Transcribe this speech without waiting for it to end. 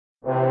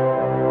Good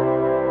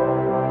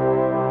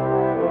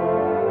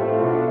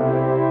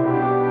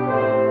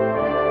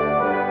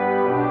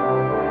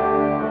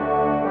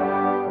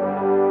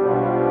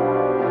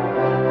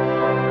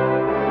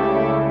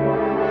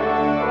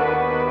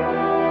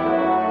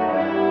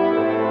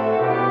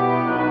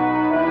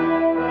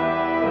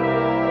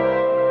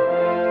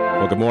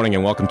morning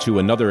and welcome to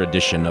another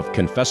edition of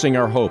Confessing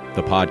Our Hope,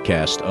 the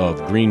podcast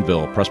of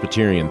Greenville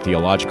Presbyterian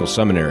Theological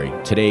Seminary.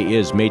 Today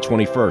is May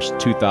 21st,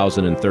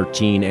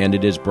 2013, and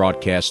it is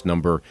broadcast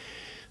number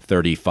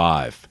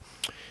 35.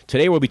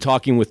 Today we'll be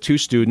talking with two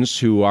students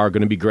who are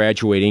going to be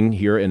graduating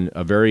here in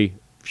a very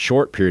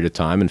short period of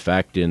time, in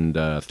fact, in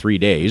 3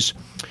 days.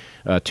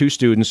 Two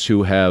students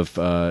who have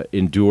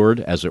endured,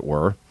 as it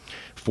were,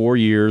 4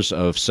 years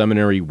of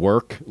seminary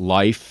work,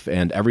 life,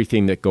 and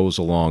everything that goes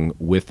along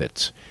with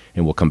it.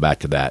 And we'll come back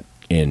to that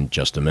in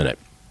just a minute.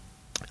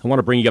 I want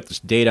to bring you up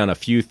to date on a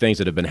few things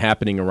that have been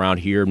happening around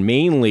here,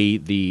 mainly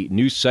the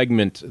new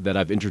segment that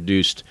I've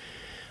introduced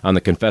on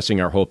the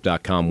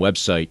ConfessingOurHope.com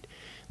website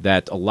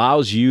that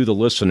allows you, the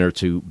listener,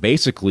 to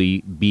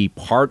basically be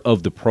part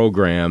of the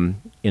program,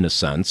 in a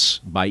sense,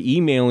 by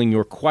emailing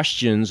your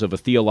questions of a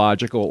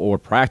theological or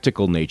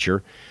practical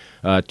nature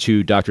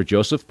to Dr.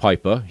 Joseph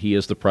Pipa. He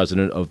is the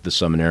president of the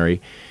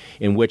seminary,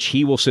 in which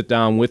he will sit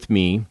down with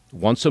me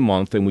once a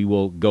month, and we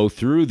will go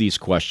through these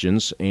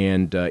questions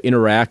and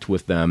interact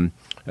with them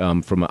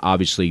from an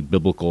obviously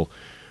biblical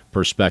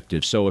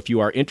perspective. So if you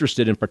are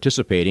interested in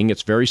participating,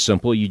 it's very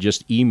simple. You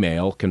just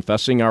email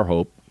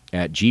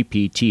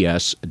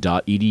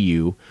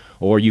confessingourhope@gpts.edu,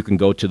 or you can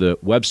go to the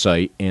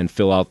website and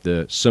fill out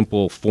the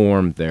simple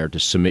form there to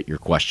submit your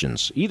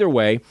questions. Either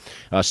way,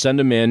 send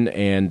them in,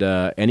 and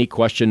any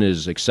question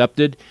is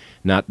accepted,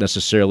 not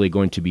necessarily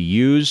going to be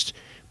used,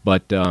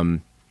 but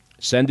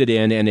send it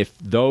in, and if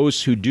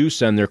those who do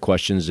send their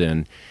questions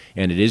in,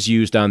 and it is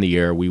used on the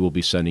air, we will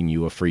be sending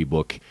you a free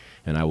book,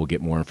 and I will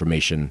get more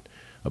information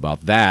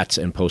about that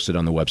and post it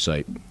on the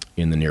website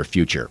in the near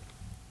future.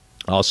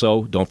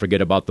 Also, don't forget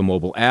about the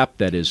mobile app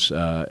that is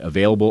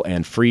available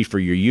and free for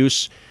your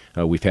use.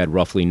 We've had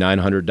roughly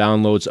 900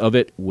 downloads of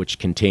it, which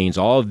contains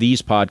all of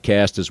these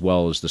podcasts as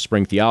well as the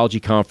Spring Theology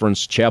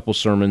Conference, chapel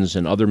sermons,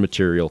 and other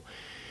material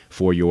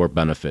for your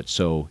benefit.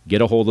 So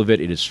get a hold of it.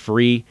 It is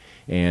free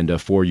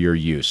and for your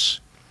use.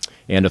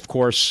 And of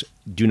course,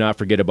 do not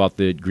forget about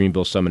the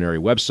Greenville Seminary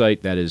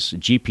website. That is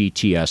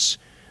gpts.edu.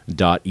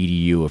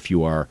 If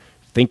you are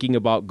thinking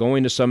about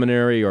going to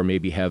seminary or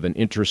maybe have an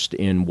interest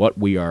in what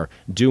we are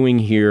doing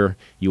here,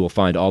 you will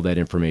find all that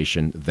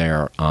information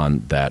there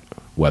on that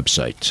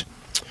website.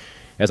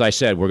 As I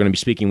said, we're going to be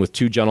speaking with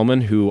two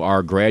gentlemen who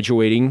are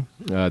graduating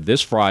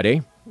this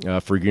Friday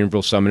for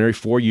Greenville Seminary,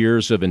 4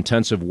 years of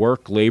intensive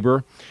work,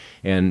 labor,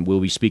 and we'll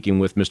be speaking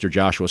with Mr.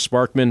 Joshua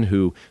Sparkman,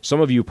 who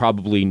some of you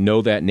probably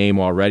know that name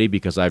already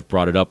because I've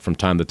brought it up from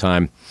time to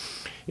time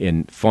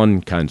in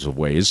fun kinds of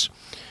ways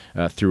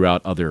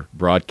throughout other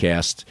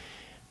broadcasts.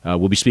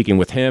 We'll be speaking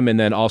with him, and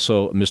then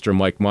also Mr.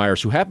 Mike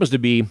Myers, who happen to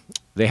be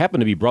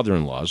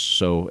brother-in-laws,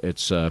 so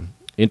it's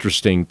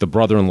interesting, the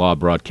brother-in-law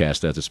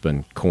broadcast, as it's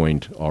been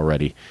coined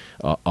already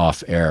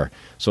off air.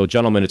 So,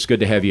 gentlemen, it's good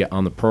to have you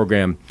on the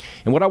program.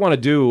 And what I want to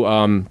do,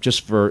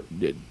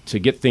 to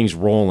get things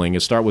rolling,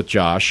 is start with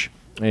Josh.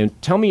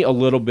 And tell me a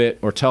little bit,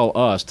 or tell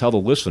the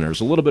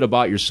listeners a little bit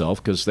about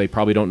yourself, because they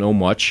probably don't know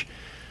much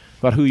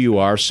about who you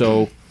are.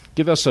 So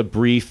give us a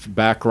brief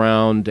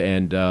background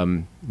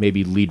and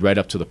maybe lead right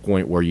up to the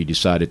point where you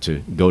decided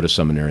to go to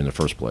seminary in the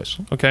first place.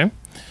 Okay.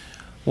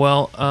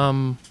 Well,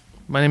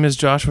 my name is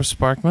Joshua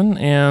Sparkman,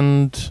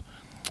 and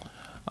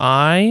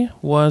I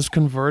was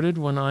converted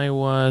when I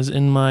was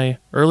in my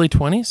early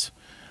 20s.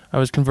 I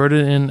was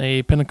converted in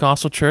a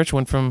Pentecostal church,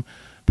 went from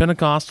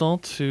Pentecostal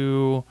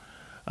to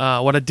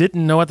what I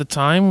didn't know at the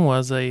time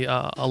was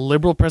a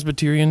liberal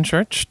Presbyterian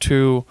church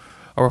to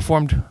a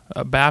Reformed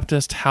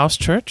Baptist house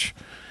church,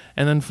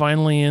 and then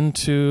finally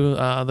into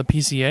the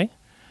PCA.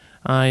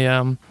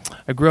 I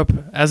grew up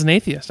as an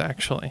atheist,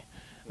 actually.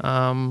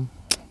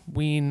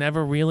 We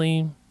never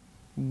really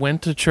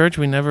went to church.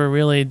 We never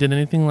really did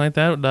anything like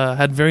that.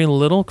 Had very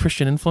little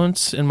Christian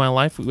influence in my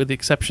life, with the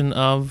exception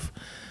of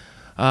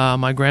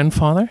my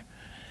grandfather.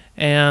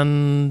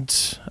 And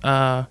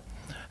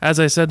as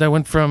I said, I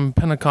went from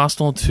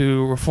Pentecostal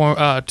to Reform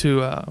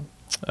to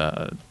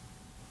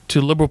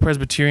liberal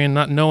Presbyterian,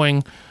 not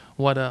knowing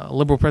what a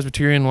liberal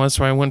Presbyterian was.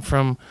 So I went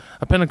from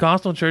a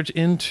Pentecostal church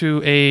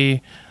into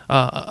a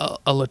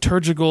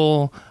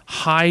liturgical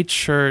high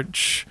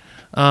church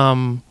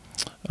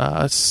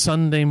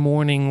Sunday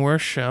morning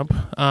worship,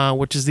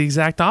 which is the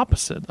exact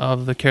opposite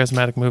of the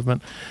charismatic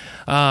movement.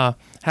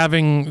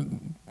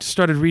 Having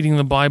started reading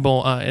the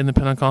Bible in the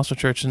Pentecostal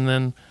church, and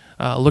then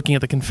looking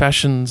at the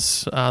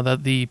confessions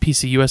that the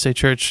PCUSA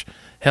church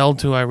held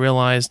to, I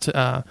realized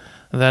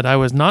that I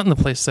was not in the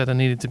place that I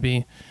needed to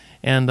be,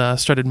 and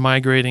started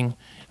migrating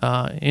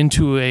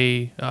into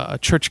a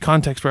church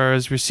context where I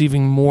was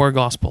receiving more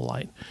gospel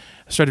light.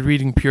 I started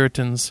reading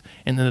Puritans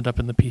and ended up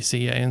in the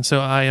PCA. And so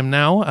I am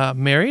now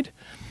married.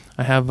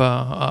 I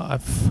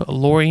have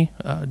Lori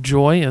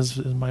Joy as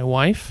my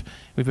wife,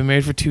 We've been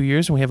married for 2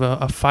 years, and we have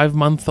a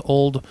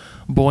 5-month-old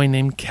boy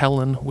named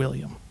Kellen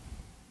William.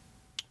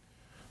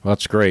 Well,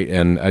 that's great,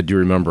 and I do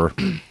remember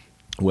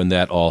when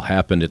that all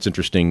happened. It's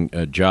interesting.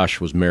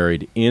 Josh was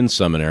married in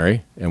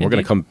seminary, and we're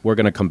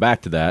going to come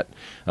back to that.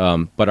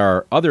 But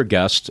our other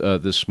guest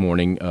this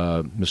morning,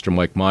 Mr.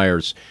 Mike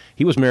Myers,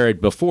 he was married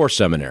before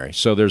seminary.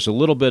 So there's a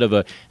little bit of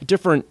a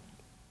different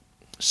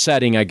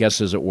setting, I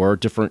guess, as it were,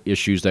 different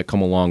issues that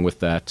come along with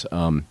that.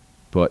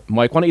 But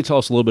Mike, why don't you tell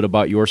us a little bit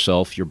about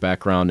yourself, your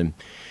background, and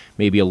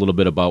maybe a little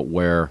bit about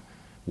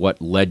what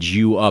led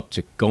you up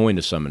to going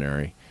to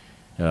seminary?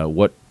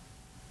 What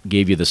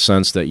gave you the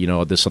sense that,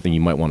 this is something you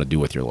might want to do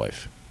with your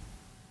life?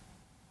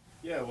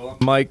 Yeah, well,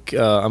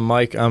 I'm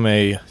Mike.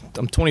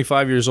 I'm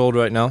 25 years old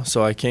right now,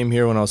 so I came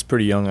here when I was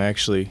pretty young. I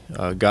actually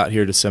got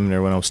here to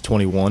seminary when I was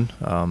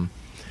 21.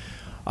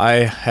 I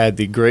had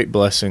the great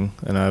blessing,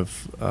 and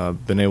I've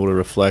been able to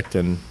reflect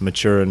and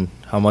mature in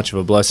how much of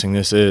a blessing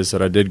this is,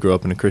 that I did grow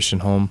up in a Christian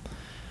home.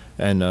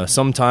 And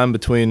sometime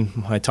between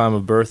my time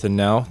of birth and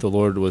now, the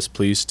Lord was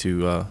pleased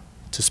to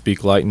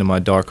speak light into my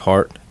dark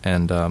heart.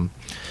 And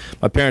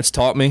my parents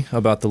taught me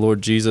about the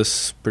Lord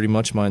Jesus pretty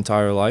much my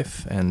entire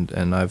life, and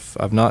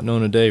I've not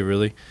known a day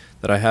really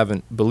that I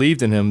haven't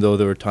believed in Him, though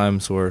there were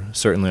times where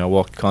certainly I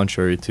walked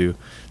contrary to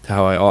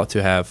how I ought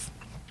to have.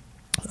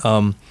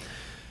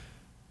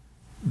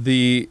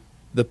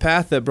 The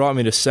path that brought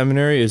me to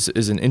seminary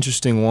is an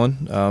interesting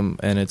one,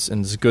 and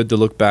it's good to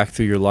look back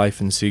through your life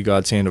and see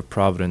God's hand of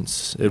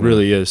providence. It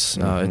really is.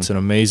 It's an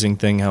amazing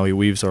thing how He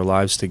weaves our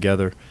lives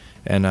together,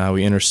 and how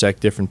we intersect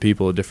different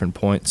people at different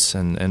points,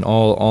 and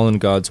all in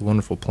God's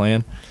wonderful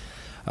plan.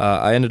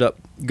 I ended up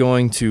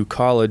going to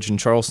college in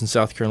Charleston,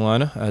 South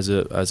Carolina as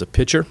a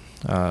pitcher.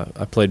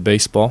 I played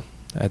baseball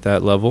at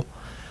that level,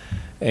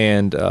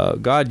 and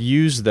God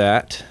used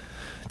that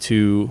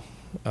to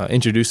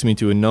introduce me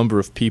to a number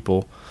of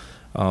people.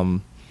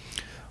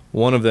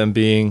 One of them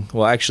being,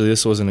 well, actually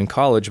this wasn't in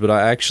college, but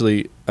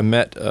I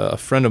met a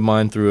friend of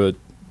mine through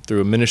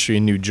a ministry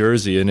in New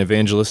Jersey, an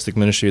evangelistic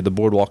ministry at the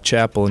Boardwalk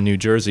Chapel in New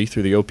Jersey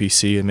through the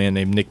OPC, a man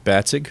named Nick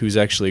Batzig, who's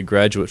actually a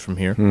graduate from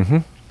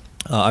here.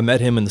 I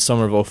met him in the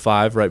summer of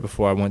 2005, right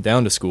before I went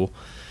down to school.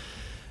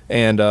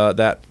 And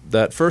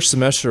that first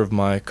semester of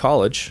my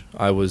college,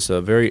 I was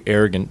a very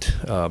arrogant,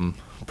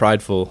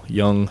 prideful,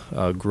 young,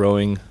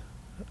 growing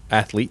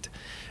athlete.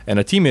 And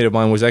a teammate of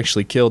mine was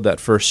actually killed that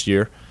first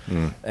year.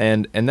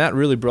 And that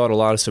really brought a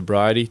lot of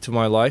sobriety to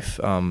my life.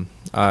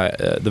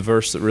 The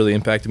verse that really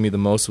impacted me the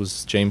most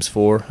was James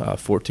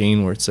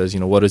 4:14, where it says,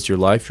 what is your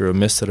life? You're a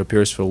mist that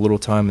appears for a little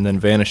time and then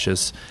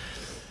vanishes.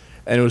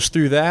 And it was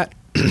through that,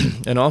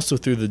 and also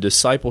through the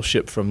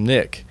discipleship from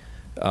Nick,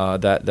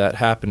 that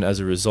happened as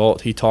a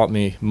result. He taught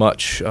me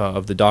much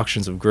of the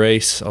doctrines of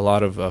grace, a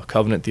lot of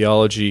covenant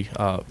theology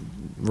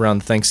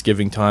around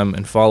Thanksgiving time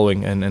and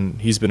following,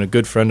 and he's been a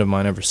good friend of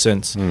mine ever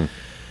since.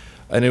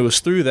 And it was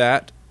through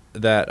that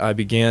I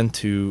began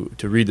to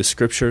read the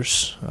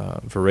Scriptures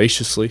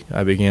voraciously.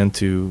 I began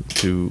to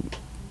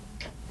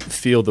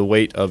feel the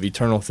weight of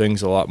eternal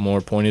things a lot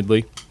more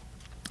pointedly.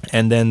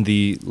 And then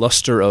the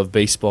luster of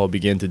baseball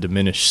began to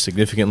diminish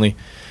significantly.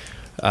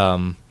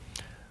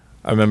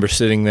 I remember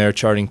sitting there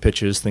charting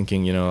pitches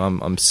thinking,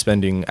 I'm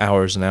spending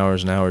hours and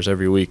hours and hours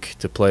every week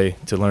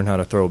to learn how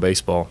to throw a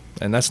baseball.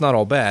 And that's not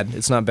all bad.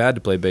 It's not bad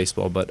to play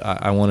baseball, but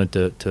I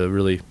wanted to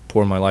really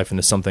pour my life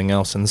into something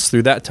else. And it's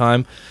through that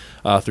time,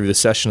 through the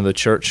session of the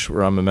church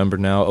where I'm a member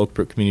now, Oak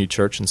Brook Community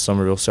Church in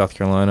Summerville, South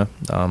Carolina,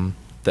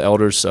 the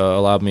elders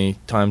allowed me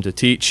time to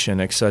teach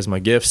and exercise my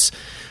gifts,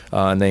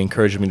 and they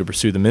encouraged me to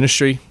pursue the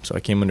ministry. So I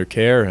came under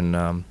care,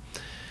 and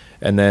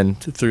then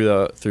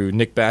through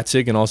Nick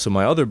Batzig and also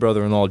my other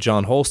brother-in-law,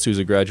 John Holst, who's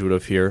a graduate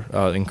of here,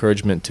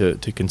 encouragement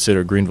to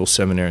consider Greenville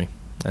Seminary.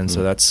 And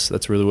so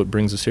that's really what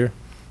brings us here.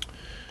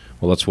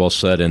 Well, that's well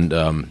said, and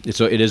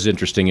so it is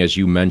interesting, as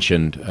you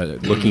mentioned,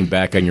 looking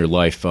back on your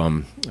life.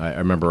 I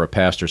remember a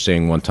pastor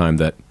saying one time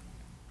that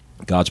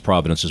God's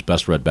providence is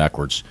best read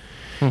backwards.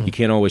 You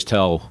can't always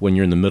tell when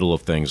you're in the middle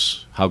of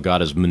things how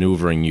God is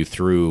maneuvering you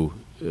through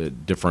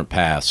different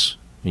paths.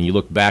 And you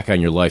look back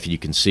on your life and you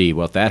can see,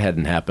 well, if that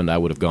hadn't happened, I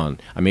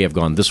may have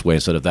gone this way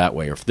instead of that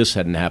way. Or if this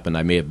hadn't happened,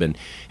 I may have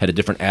had a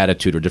different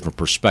attitude or different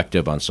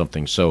perspective on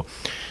something. So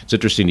it's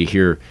interesting to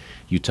hear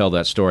you tell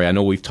that story. I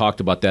know we've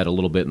talked about that a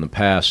little bit in the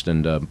past,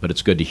 but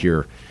it's good to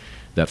hear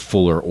that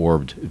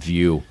fuller-orbed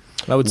view.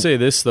 I would say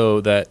this,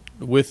 though, that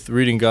with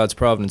reading God's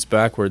providence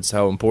backwards,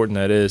 how important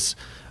that is,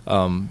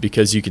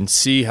 because you can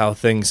see how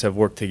things have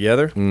worked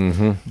together.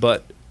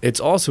 But it's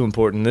also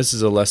important, this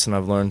is a lesson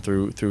I've learned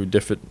through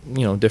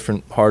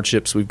different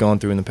hardships we've gone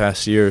through in the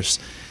past years,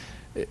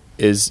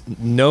 is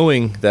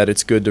knowing that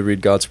it's good to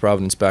read God's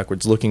providence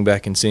backwards, looking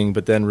back and seeing,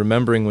 but then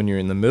remembering when you're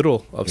in the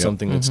middle of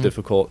something that's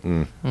difficult,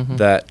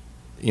 that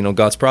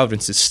God's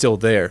providence is still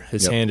there.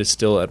 His hand is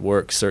still at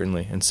work,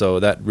 certainly. And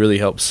so that really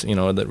helps,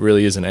 that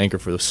really is an anchor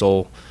for the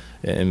soul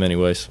in many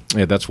ways.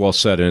 Yeah, that's well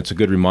said, and it's a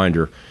good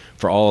reminder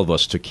for all of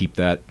us to keep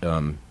that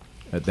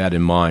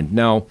in mind.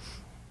 Now,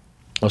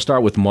 I'll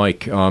start with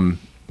Mike.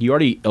 You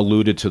already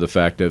alluded to the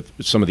fact of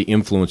some of the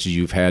influences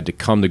you've had to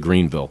come to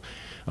Greenville.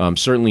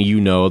 Certainly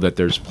you know that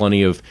there's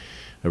plenty of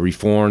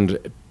Reformed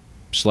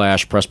 /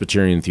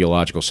 Presbyterian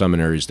theological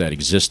seminaries that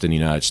exist in the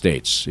United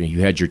States.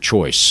 You had your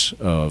choice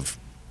of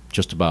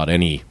just about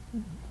any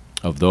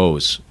of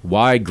those.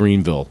 Why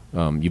Greenville?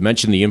 You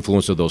mentioned the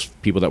influence of those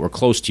people that were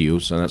close to you,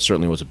 so that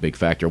certainly was a big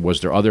factor.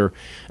 Was there other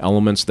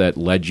elements that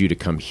led you to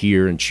come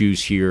here and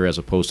choose here as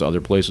opposed to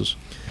other places?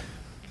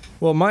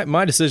 Well,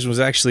 my decision was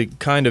actually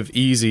kind of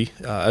easy.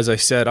 As I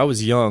said, I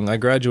was young. I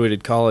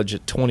graduated college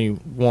at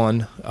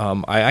 21.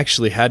 I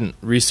actually hadn't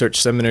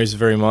researched seminaries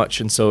very much,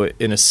 and so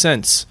in a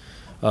sense,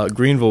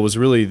 Greenville was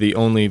really the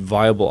only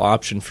viable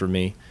option for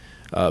me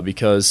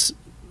because,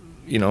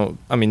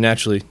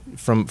 naturally,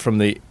 from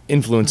the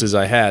influences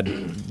I had,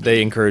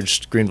 they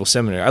encouraged Greenville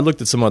Seminary. I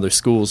looked at some other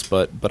schools,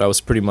 but I was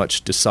pretty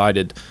much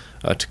decided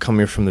to come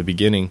here from the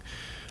beginning.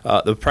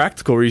 The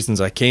practical reasons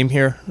I came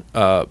here,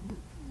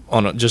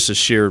 on just a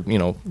sheer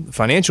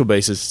financial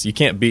basis, you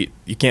can't beat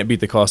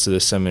the cost of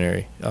this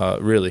seminary.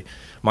 Really,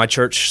 my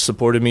church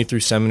supported me through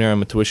seminary.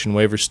 I'm a tuition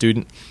waiver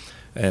student,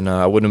 and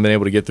I wouldn't have been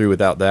able to get through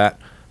without that.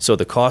 So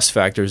the cost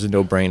factor is a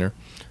no-brainer.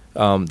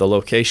 The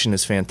location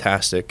is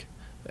fantastic.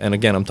 And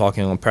again, I'm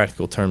talking on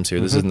practical terms here.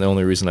 This isn't the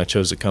only reason I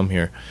chose to come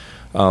here.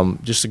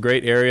 Just a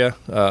great area.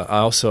 I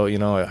also,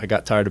 I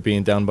got tired of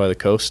being down by the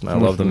coast, and I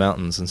love the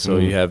mountains. And so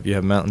you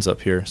have mountains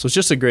up here. So it's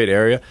just a great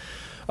area.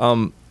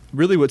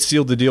 Really what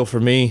sealed the deal for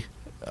me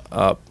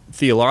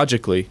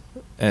theologically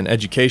and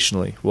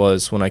educationally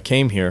was when I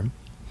came here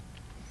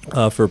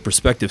for a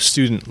prospective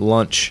student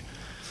lunch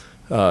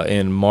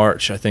in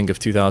March, I think, of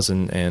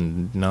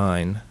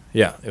 2009.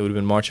 Yeah, it would have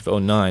been March of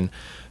 2009.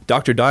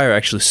 Dr. Dyer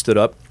actually stood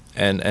up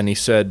and he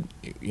said,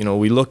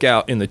 we look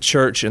out in the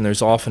church and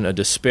there's often a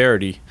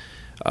disparity.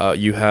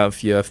 You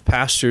have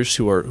pastors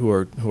who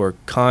are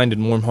kind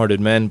and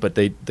warm-hearted men, but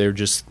they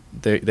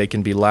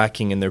can be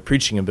lacking in their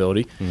preaching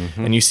ability.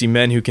 And you see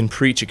men who can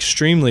preach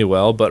extremely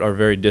well but are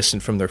very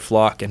distant from their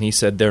flock. And he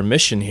said their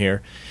mission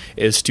here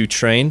is to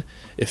train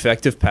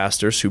effective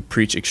pastors who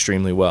preach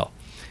extremely well.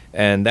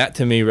 And that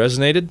to me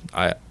resonated.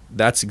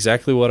 That's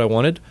exactly what I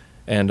wanted,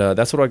 and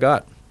that's what I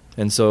got.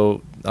 And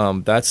so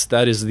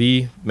that is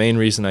the main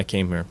reason I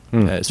came here.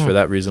 It's for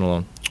that reason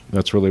alone.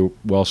 That's really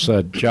well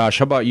said. Josh,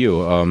 how about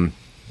you?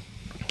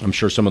 I'm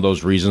sure some of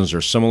those reasons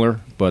are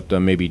similar, but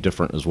maybe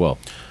different as well.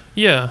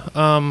 Yeah.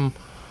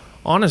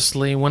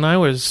 Honestly, when I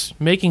was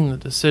making the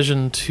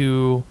decision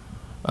to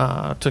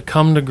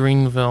come to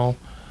Greenville,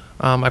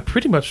 I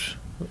pretty much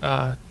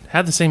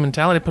had the same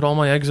mentality. I put all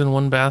my eggs in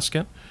one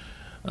basket.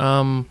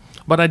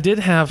 But I did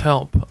have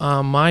help.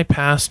 My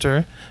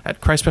pastor at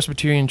Christ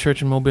Presbyterian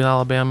Church in Mobile,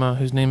 Alabama,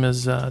 whose name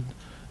is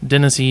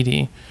Dennis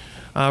Eady,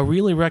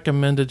 really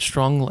recommended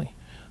strongly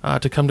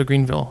to come to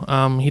Greenville.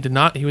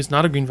 He was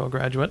not a Greenville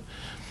graduate,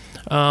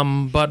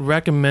 but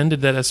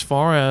recommended that as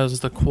far as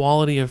the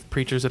quality of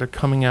preachers that are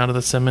coming out of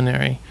the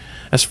seminary,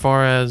 as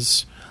far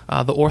as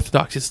the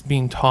orthodoxy that's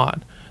being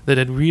taught, that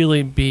it'd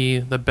really be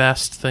the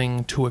best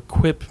thing to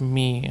equip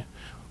me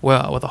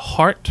with a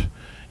heart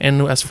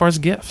and as far as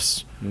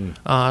gifts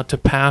to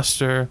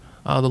pastor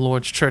the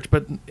Lord's church.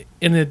 But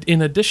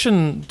in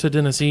addition to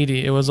Dennis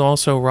Eady, it was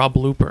also Rob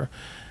Looper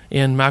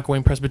in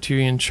McElwain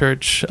Presbyterian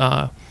Church.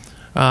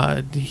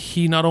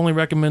 He not only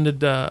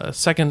recommended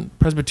Second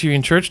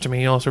Presbyterian Church to me,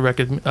 he also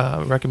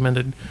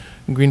recommended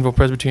Greenville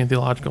Presbyterian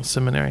Theological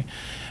Seminary.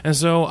 And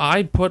so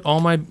I put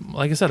all my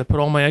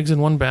eggs in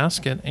one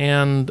basket,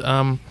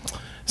 and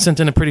sent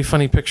in a pretty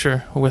funny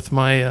picture with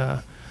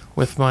my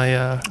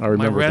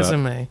my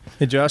resume. That.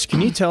 Hey Josh, can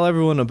you tell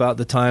everyone about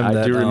the time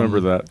I do remember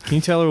that. Can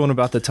you tell everyone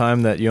about the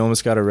time that you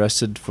almost got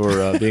arrested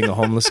for being a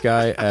homeless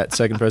guy at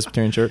Second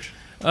Presbyterian Church?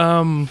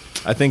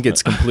 I think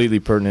it's completely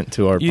pertinent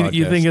to our podcast.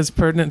 You think it's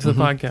pertinent to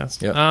the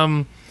podcast? Yep.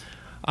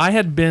 I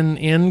had been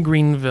in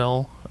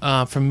Greenville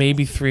for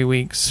maybe 4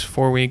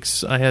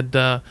 weeks. I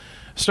had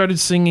started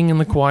singing in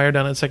the choir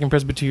down at Second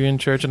Presbyterian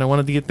Church, and I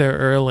wanted to get there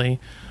early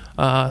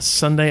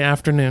Sunday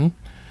afternoon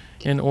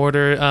in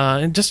order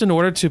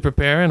to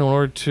prepare, in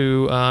order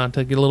to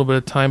get a little bit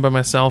of time by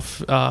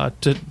myself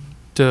to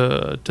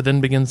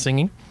then begin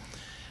singing.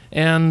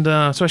 And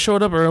so I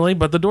showed up early,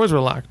 but the doors were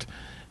locked.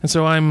 And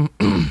so I'm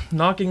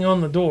knocking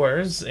on the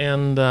doors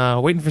and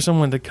waiting for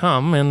someone to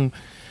come. And,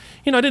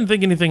 I didn't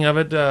think anything of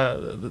it.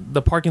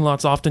 The parking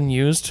lot's often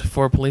used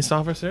for police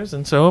officers.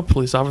 And so a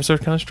police officer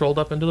kind of strolled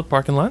up into the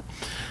parking lot,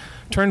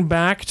 turned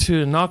back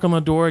to knock on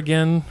the door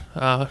again,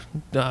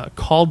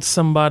 called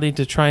somebody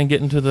to try and get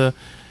into the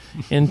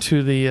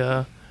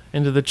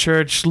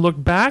church,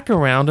 looked back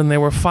around, and there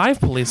were 5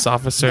 police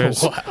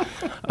officers. Wow.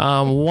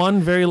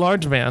 One very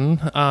large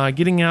man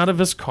getting out of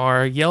his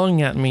car,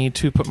 yelling at me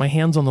to put my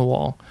hands on the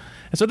wall.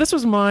 And so this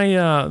was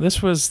my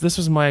this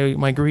was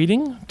my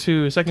greeting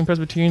to Second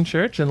Presbyterian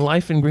Church and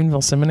life in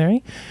Greenville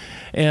Seminary.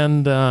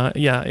 And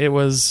it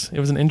was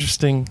an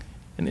interesting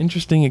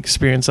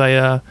experience.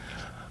 I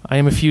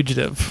am a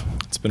fugitive.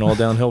 It's been all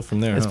downhill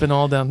from there. It's been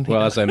all downhill.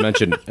 Well, as I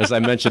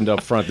mentioned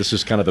up front, this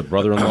is kind of the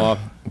brother-in-law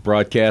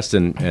broadcast,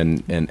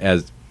 and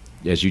as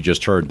you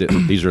just heard,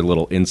 these are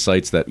little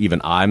insights that even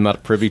I'm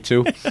not privy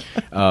to.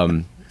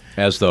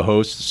 as the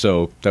host,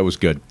 so that was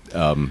good.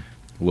 A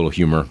little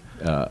humor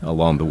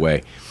along the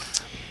way.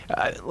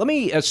 Let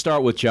me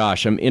start with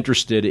Josh. I'm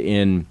interested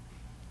in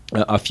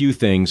a few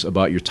things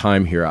about your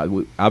time here.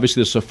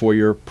 Obviously, this is a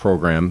 4-year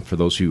program. For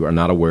those who are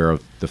not aware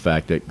of the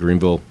fact that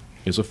Greenville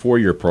is a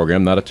 4-year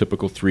program, not a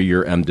typical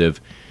 3-year MDiv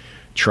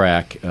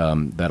track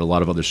that a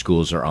lot of other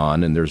schools are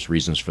on, and there's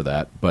reasons for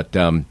that. But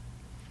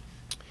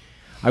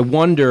I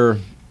wonder,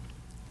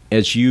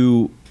 as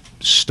you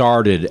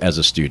started as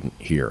a student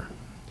here,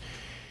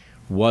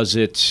 was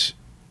it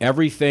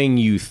everything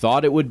you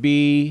thought it would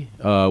be?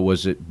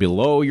 Was it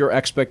below your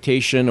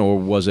expectation, or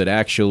was it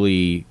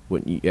actually,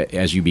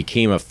 as you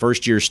became a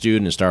first-year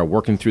student and started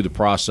working through the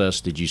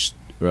process, did you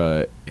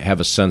have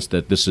a sense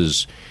that this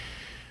is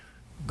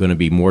going to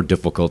be more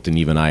difficult than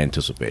even I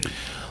anticipated?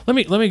 Let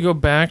me go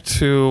back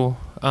to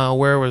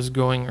where I was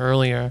going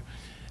earlier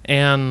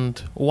and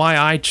why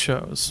I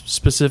chose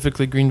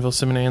specifically Greenville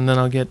Seminary, and then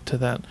I'll get to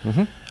that.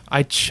 Mm-hmm.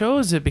 I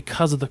chose it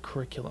because of the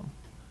curriculum.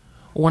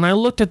 When I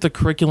looked at the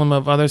curriculum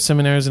of other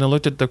seminaries and I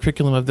looked at the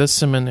curriculum of this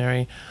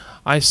seminary,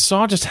 I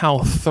saw just how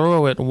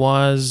thorough it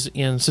was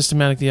in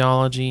systematic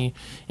theology,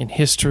 in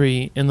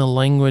history, in the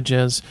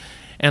languages,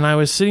 and I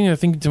was sitting there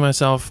thinking to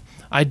myself,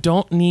 I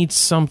don't need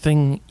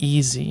something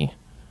easy.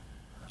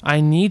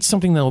 I need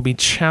something that will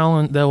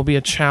be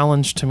a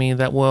challenge to me,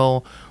 that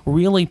will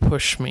really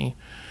push me.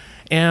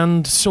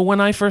 And so when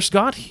I first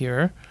got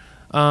here,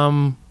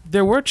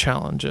 there were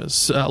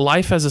challenges.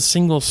 Life as a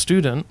single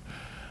student,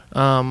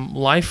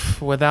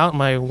 life without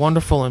my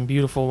wonderful and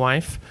beautiful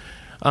wife,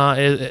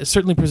 it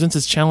certainly presents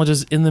its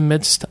challenges in the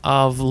midst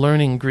of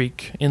learning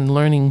Greek, in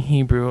learning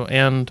Hebrew,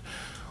 and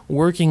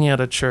working at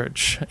a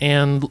church,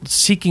 and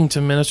seeking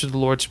to minister to the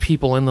Lord's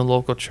people in the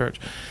local church.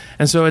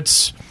 And so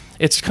it's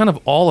kind of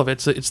all of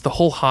it. It's the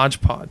whole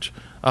hodgepodge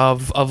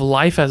of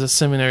life as a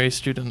seminary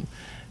student.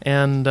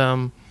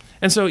 And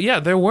so, yeah,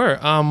 there were,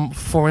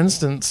 for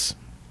instance,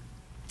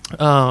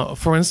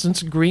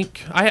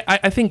 Greek.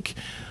 I think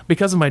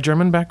because of my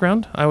German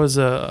background, I was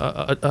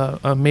I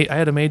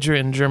had a major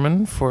in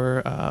German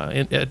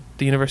at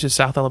the University of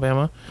South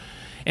Alabama,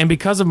 and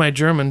because of my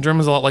German's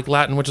a lot like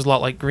Latin, which is a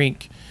lot like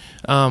Greek.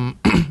 I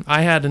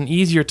had an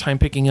easier time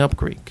picking up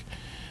Greek.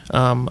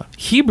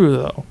 Hebrew,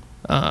 though,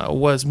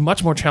 was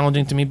much more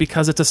challenging to me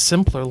because it's a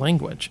simpler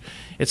language.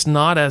 It's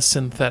not as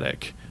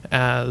synthetic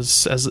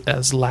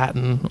as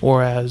Latin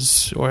or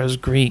as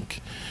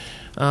Greek.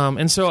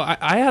 And so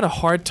I had a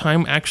hard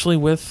time actually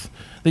with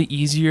the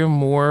easier,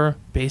 more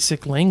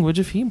basic language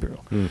of Hebrew.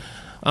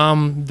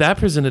 That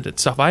presented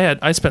itself.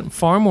 I spent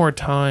far more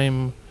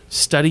time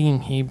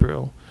studying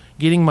Hebrew,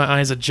 getting my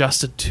eyes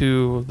adjusted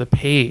to the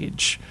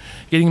page,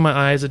 getting my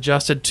eyes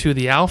adjusted to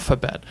the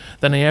alphabet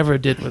than I ever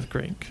did with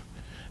Greek.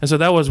 And so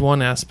that was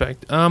one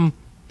aspect.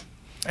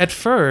 At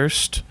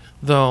first,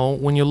 though,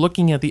 when you're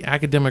looking at the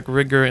academic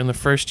rigor in the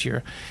first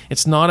year,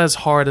 it's not as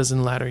hard as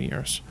in latter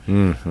years.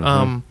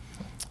 Mm-hmm.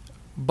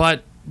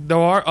 But there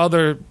are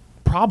other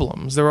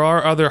problems. There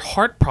are other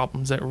heart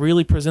problems that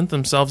really present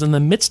themselves in the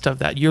midst of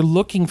that. You're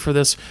looking for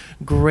this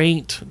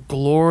great,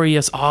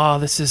 glorious,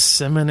 this is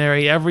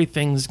seminary.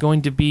 Everything's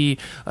going to be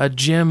a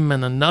gem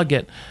and a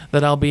nugget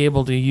that I'll be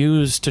able to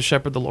use to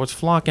shepherd the Lord's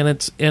flock. And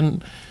it's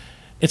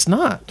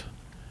not.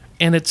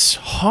 And it's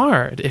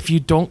hard if you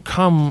don't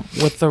come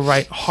with the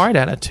right heart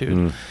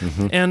attitude.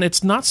 Mm-hmm. And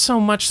it's not so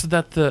much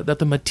that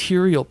the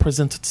material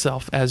presents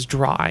itself as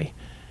dry.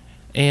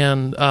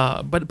 And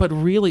but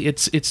really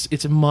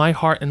it's my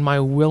heart and my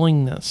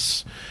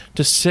willingness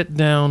to sit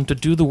down, to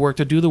do the work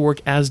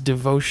as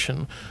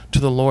devotion to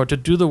the Lord, to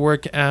do the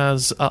work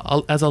as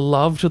a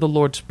love to the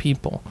Lord's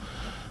people.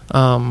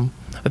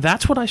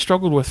 That's what I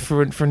struggled with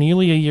for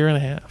nearly a year and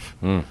a half.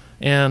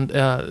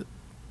 And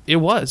it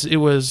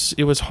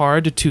was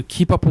hard to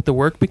keep up with the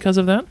work because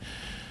of that,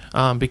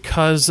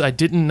 because I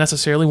didn't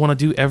necessarily want to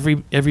do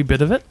every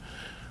bit of it.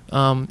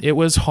 It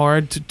was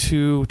hard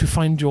to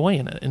find joy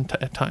in it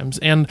at times.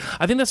 And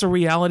I think that's a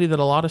reality that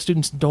a lot of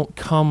students don't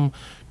come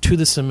to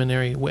the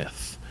seminary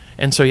with.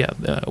 And so,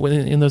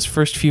 in those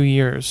first few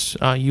years,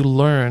 you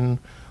learn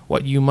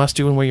what you must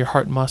do and where your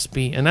heart must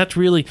be. And that's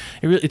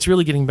it's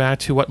really getting back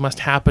to what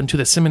must happen to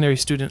the seminary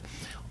student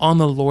on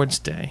the Lord's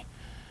Day.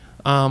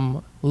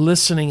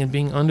 Listening and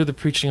being under the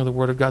preaching of the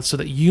Word of God so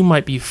that you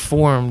might be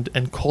formed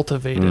and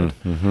cultivated,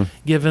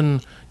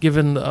 given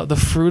the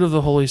fruit of the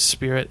Holy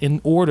Spirit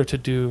in order to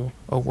do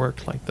a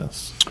work like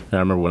this. I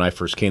remember when I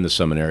first came to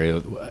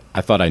seminary,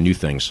 I thought I knew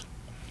things.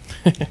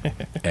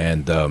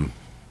 And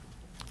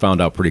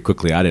found out pretty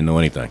quickly I didn't know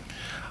anything.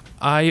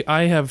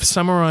 I have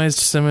summarized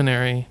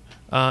seminary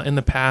in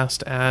the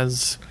past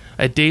as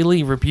a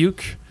daily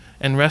rebuke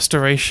and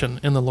restoration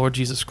in the Lord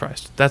Jesus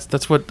Christ.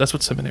 That's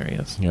what seminary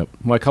is. Yep.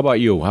 Mike, how about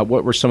you?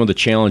 What were some of the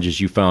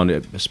challenges you found,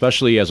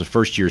 especially as a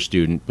first-year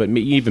student, but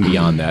even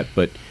beyond that?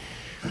 But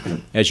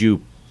as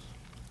you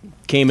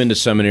came into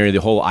seminary,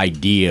 the whole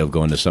idea of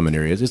going to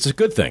seminary it's a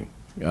good thing,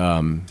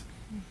 but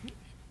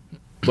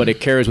it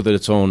carries with it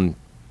its own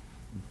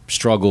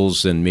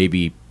struggles and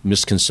maybe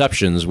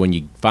misconceptions when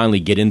you finally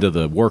get into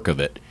the work of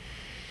it,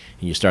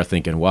 and you start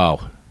thinking,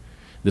 "Wow,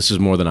 this is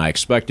more than I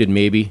expected,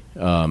 maybe.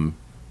 What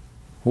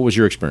was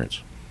your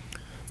experience?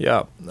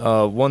 Yeah.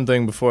 One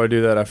thing before I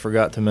do that, I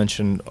forgot to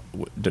mention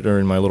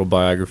during my little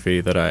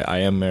biography that I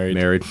am married.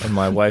 And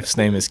my wife's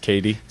name is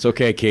Katie. It's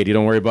okay, Katie.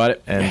 Don't worry about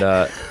it.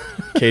 And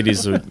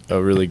Katie's a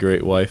really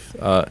great wife.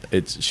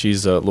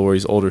 She's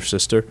Lori's older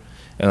sister,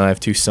 and I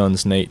have 2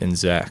 sons, Nate and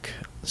Zach.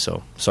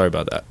 So sorry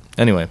about that.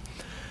 Anyway,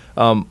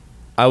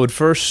 I would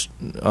first,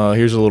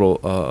 here's a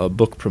little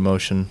book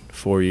promotion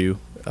for you.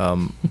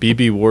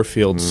 B.B.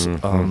 Warfield's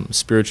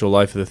Spiritual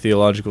Life of the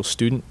Theological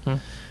Student.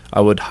 I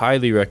would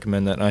highly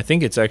recommend that. And I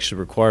think it's actually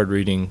required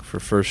reading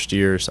for first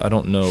years. I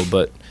don't know,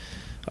 but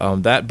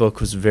that book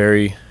was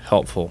very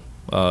helpful,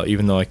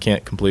 even though I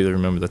can't completely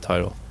remember the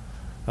title.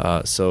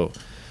 So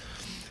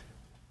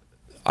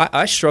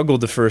I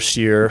struggled the first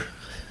year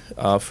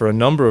for a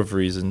number of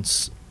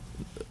reasons,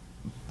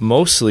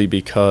 mostly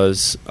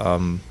because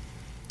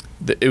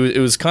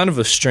it was kind of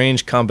a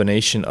strange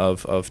combination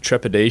of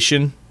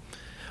trepidation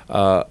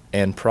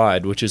and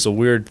pride, which is a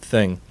weird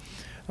thing.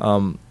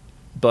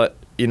 But,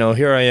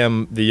 here I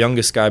am, the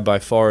youngest guy by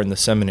far in the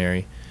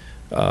seminary,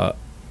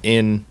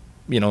 in,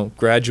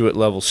 graduate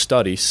level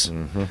studies.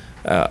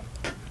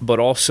 But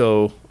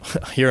also,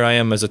 here I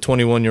am as a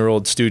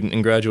 21-year-old student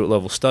in graduate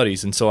level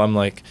studies. And so I'm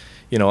like,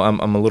 I'm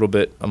a little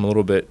bit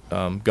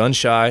gun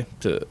shy.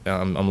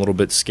 I'm a little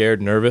bit scared,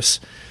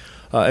 nervous.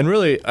 And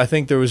really, I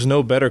think there was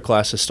no better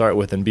class to start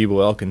with than Beebo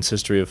Elkin's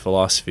History of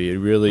Philosophy. He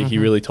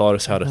really taught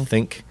us how to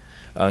think.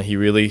 He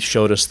really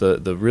showed us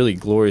the really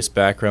glorious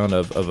background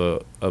of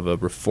a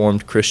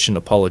Reformed Christian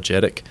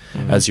apologetic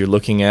as you're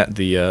looking at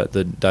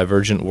the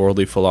divergent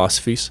worldly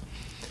philosophies.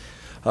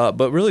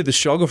 But really the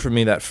struggle for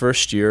me that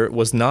first year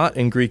was not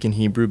in Greek and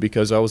Hebrew,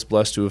 because I was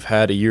blessed to have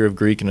had a year of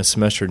Greek and a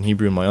semester in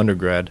Hebrew in my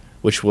undergrad,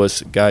 which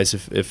was, guys,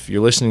 if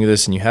you're listening to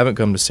this and you haven't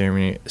come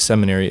to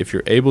seminary, if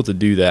you're able to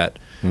do that,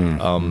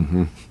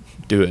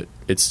 do it.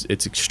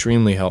 It's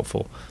extremely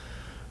helpful.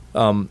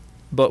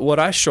 But what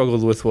I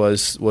struggled with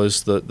was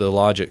the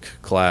logic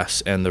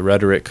class and the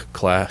rhetoric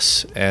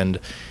class and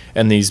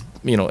these,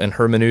 and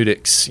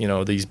hermeneutics,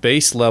 these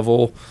base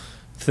level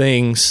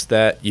things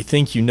that you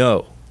think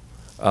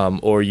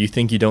or you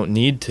think you don't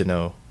need to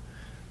know.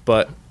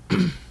 But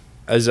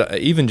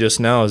even just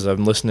now, as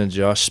I'm listening to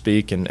Josh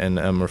speak and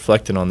I'm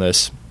reflecting on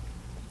this,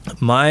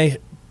 my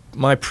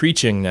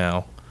preaching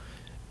now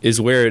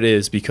is where it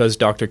is because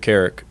Dr.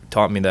 Carrick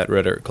taught me that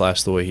rhetoric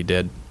class the way he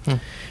did.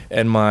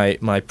 And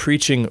my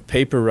preaching,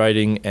 paper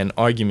writing, and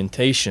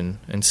argumentation,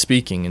 and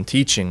speaking and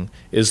teaching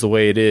is the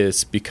way it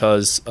is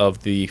because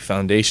of the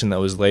foundation that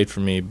was laid for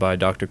me by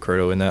Dr.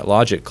 Curto in that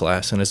logic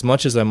class. And as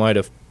much as I might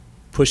have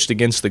pushed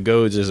against the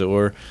goads, as it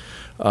were,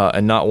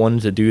 and not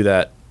wanted to do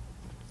that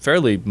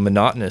fairly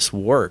monotonous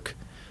work,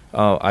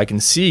 I can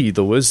see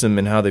the wisdom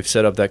in how they've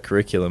set up that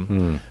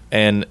curriculum.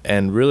 And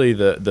really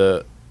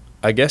the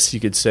I guess you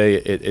could say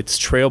it's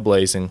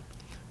trailblazing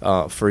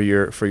for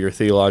your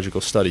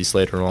theological studies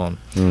later on,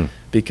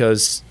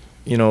 because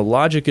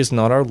logic is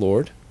not our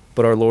Lord,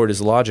 but our Lord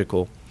is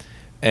logical,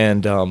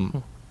 and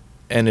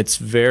it's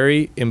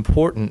very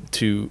important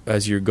to,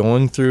 as you're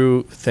going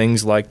through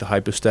things like the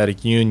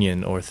hypostatic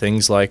union, or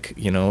things like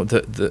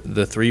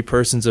the 3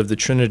 persons of the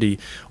Trinity,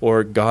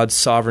 or God's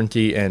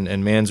sovereignty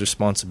and man's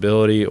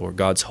responsibility, or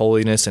God's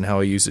holiness and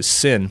how He uses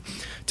sin,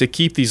 to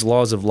keep these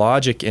laws of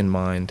logic in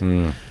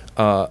mind.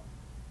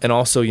 And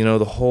also,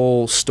 the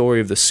whole story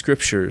of the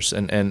Scriptures,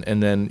 and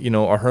then,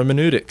 our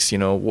hermeneutics.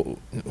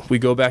 We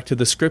go back to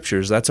the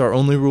Scriptures. That's our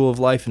only rule of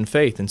life and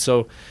faith. And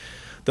so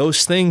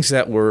those things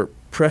that were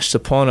pressed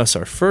upon us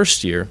our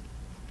first year,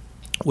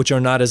 which are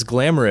not as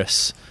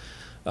glamorous,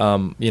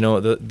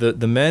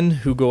 the men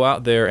who go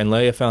out there and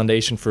lay a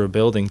foundation for a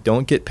building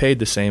don't get paid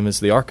the same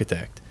as the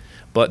architect,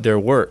 but their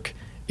work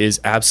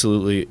is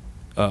absolutely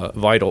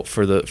vital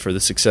for the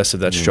success of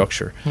that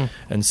structure.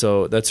 And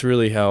so that's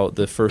really how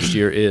the first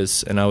year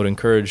is. And I would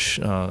encourage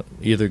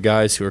either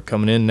guys who are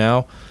coming in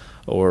now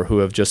or who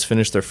have just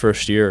finished their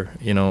first year,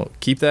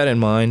 keep that in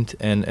mind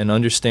and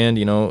understand,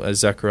 as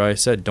Zechariah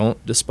said,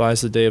 don't despise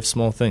the day of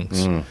small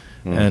things,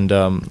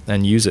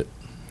 and use it.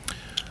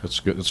 That's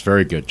good. That's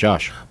very good.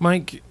 Josh.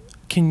 Mike,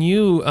 can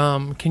you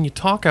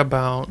talk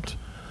about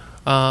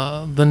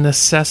the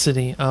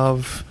necessity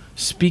of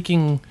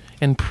speaking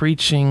and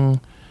preaching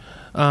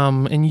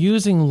and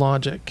using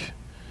logic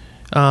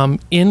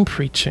in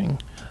preaching,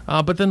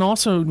 but then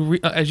also,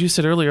 as you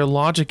said earlier,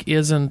 logic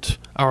isn't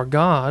our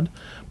God,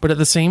 but at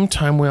the same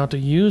time we ought to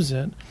use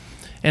it,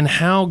 and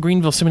how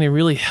Greenville Seminary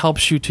really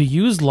helps you to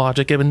use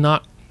logic and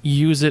not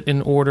use it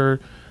in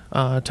order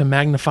to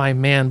magnify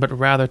man, but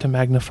rather to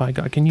magnify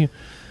God. Can you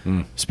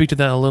speak to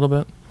that a little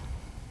bit?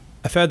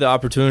 I've had the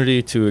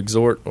opportunity to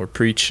exhort or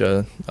preach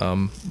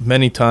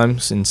many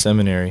times in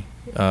seminary,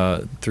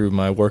 through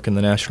my work in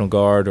the National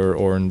Guard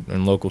or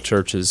in local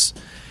churches,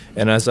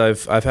 and as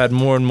I've had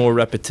more and more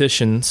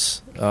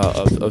repetitions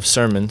of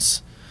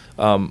sermons,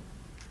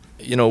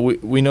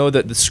 we know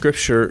that the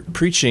Scripture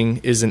preaching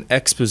is an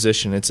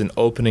exposition; it's an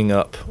opening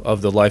up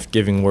of the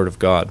life-giving Word of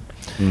God,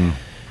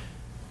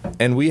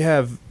 and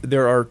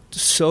there are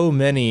so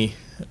many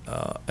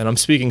and I'm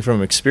speaking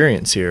from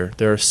experience here,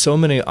 there are so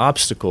many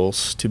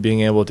obstacles to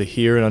being able to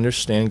hear and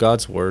understand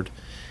God's Word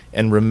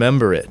and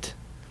remember it.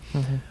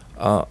 Mm-hmm.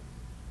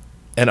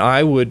 And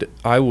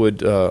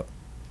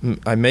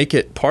I make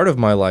it part of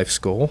my life's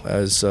goal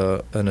as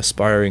an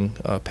aspiring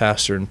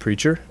pastor and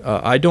preacher.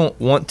 I don't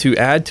want to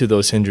add to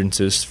those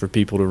hindrances for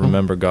people to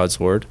remember God's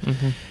Word.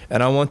 Mm-hmm.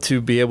 And I want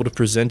to be able to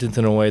present it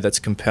in a way that's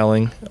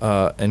compelling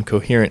and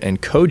coherent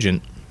and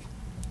cogent.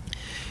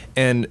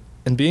 And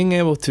being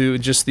able to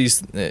just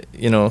these,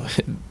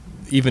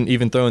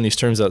 even throwing these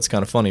terms out, it's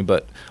kind of funny,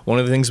 but one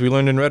of the things we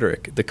learned in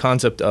rhetoric, the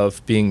concept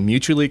of being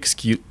mutually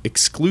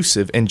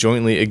exclusive and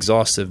jointly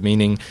exhaustive,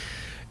 meaning,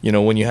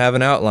 when you have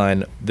an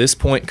outline, this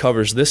point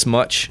covers this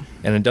much,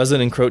 and it doesn't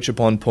encroach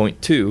upon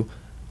point 2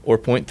 or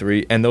point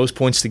 3, and those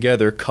points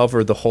together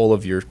cover the whole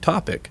of your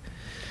topic.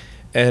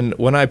 And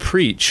when I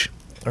preach,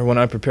 or when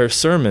I prepare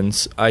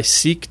sermons, I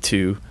seek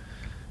to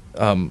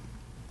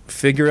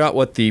figure out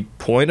what the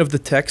point of the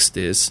text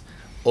is,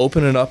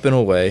 open it up in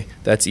a way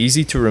that's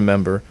easy to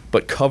remember,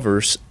 but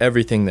covers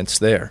everything that's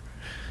there.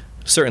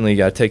 Certainly you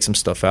got to take some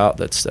stuff out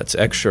that's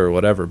extra or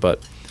whatever,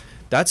 but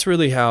that's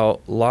really how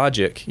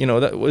logic,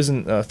 that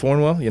wasn't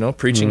Thornwell,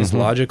 preaching is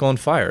logic on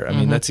fire. I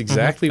mean, that's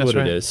exactly what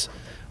it is.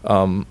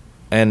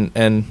 And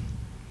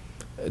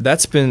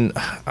that's been,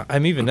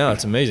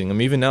 it's amazing.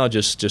 I'm even now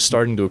just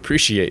starting to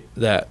appreciate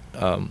that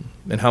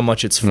and how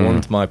much it's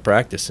formed my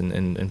practice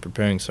in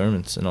preparing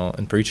sermons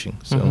and preaching.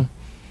 So,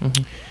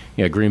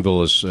 yeah,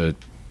 Greenville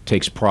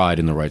takes pride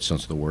in the right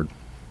sense of the word,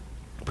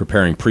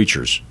 preparing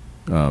preachers,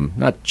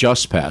 not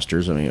just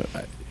pastors. I mean,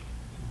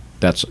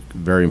 that's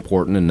very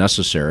important and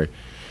necessary.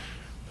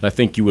 But I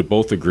think you would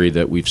both agree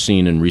that we've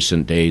seen in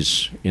recent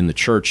days in the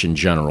church in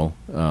general,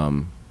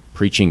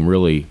 preaching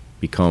really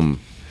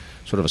become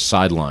sort of a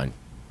sideline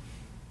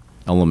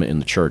element in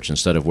the church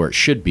instead of where it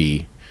should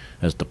be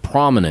as the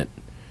prominent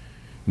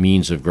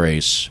means of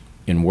grace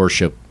in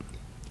worship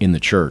in the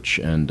church.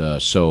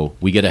 And so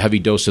we get a heavy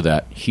dose of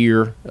that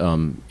here,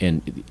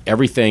 and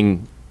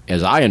everything,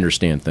 as I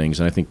understand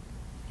things, and I think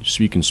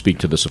you can speak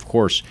to this, of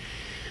course,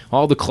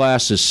 all the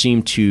classes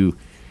seem to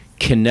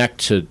connect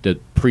to the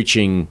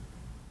preaching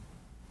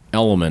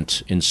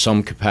element in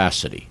some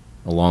capacity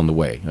along the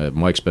way.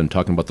 Mike's been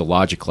talking about the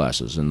logic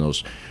classes and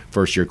those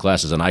first-year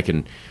classes, and I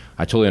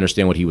totally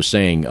understand what he was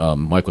saying.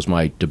 Mike was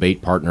my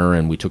debate partner,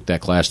 and we took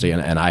that class today,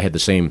 and I had the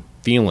same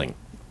feeling.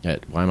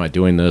 Why am I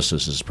doing this?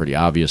 This is pretty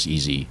obvious,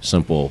 easy,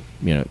 simple,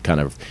 kind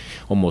of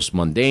almost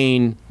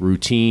mundane,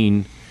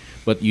 routine.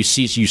 But you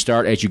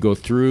start as you go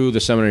through the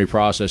seminary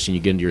process and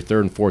you get into your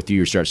third and fourth year,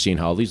 you start seeing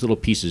how these little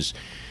pieces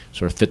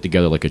sort of fit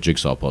together like a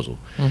jigsaw puzzle.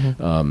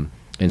 Mm-hmm.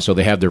 And so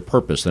they have their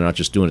purpose. They're not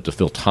just doing it to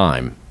fill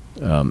time,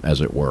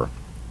 as it were.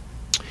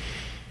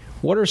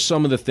 What are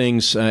some of the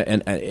things,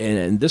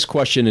 and this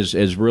question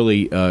is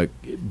really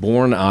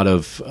born out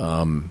of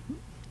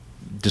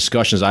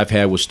discussions I've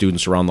had with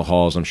students around the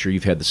halls. I'm sure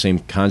you've had the same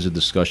kinds of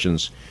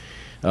discussions.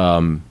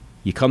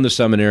 You come to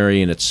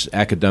seminary and it's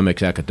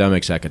academics,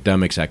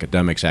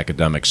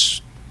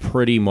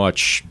 pretty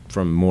much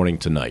from morning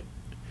to night,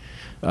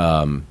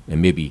 and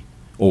maybe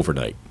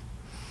overnight.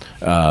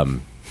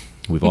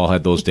 We've all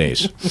had those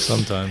days.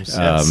 Sometimes.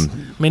 Yes.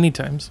 Many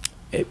times.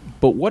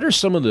 But what are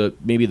some of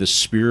the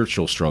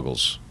spiritual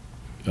struggles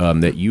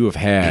that you have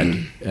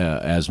had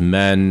as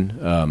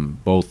men,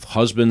 both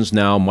husbands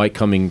now, Mike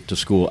coming to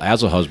school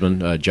as a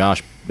husband,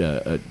 Josh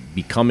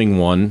becoming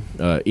one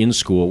in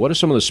school? What are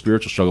some of the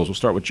spiritual struggles? We'll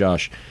start with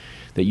Josh,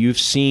 that you've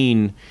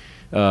seen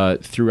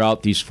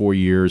throughout these 4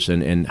 years,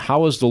 and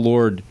how has the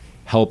Lord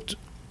helped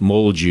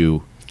mold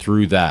you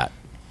through that?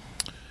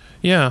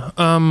 Yeah.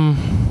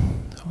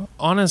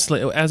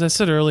 Honestly, as I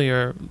said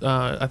earlier,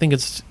 I think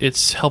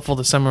it's helpful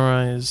to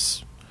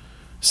summarize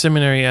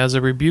seminary as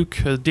a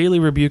rebuke, a daily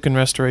rebuke and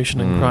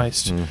restoration in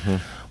Christ. Mm-hmm.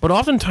 But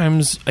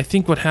oftentimes, I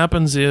think what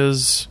happens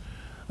is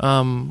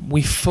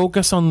we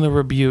focus on the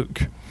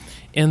rebuke,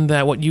 in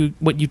that what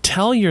you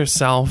tell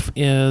yourself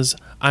is,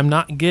 I'm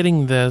not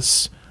getting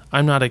this,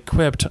 I'm not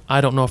equipped, I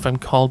don't know if I'm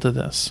called to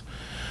this.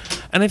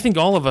 And I think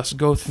all of us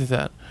go through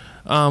that.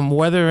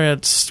 Whether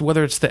it's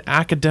the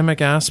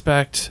academic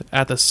aspect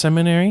at the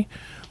seminary,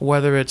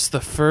 whether it's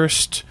the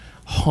first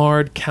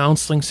hard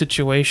counseling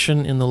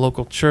situation in the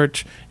local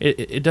church,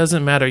 it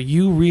doesn't matter.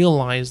 You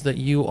realize that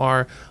you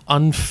are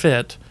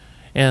unfit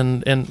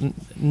and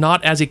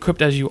not as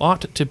equipped as you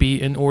ought to be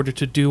in order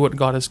to do what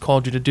God has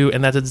called you to do.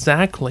 And that's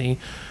exactly,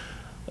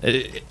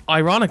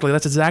 ironically,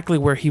 that's exactly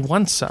where He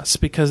wants us,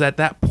 because at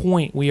that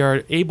point we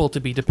are able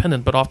to be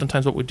dependent. But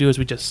oftentimes what we do is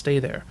we just stay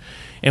there,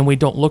 and we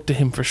don't look to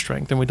Him for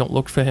strength, and we don't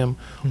look for Him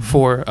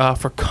for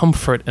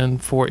comfort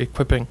and for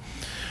equipping.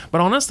 But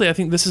honestly, I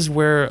think this is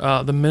where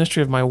the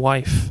ministry of my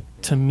wife,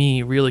 to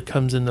me, really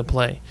comes into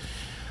play.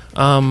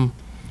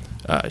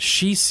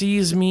 She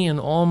sees me in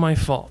all my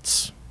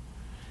faults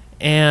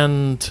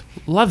and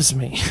loves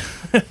me.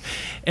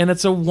 And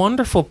it's a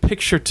wonderful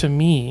picture to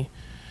me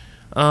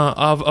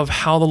of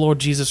how the Lord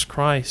Jesus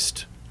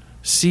Christ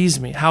sees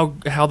me, how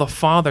the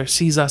Father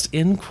sees us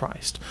in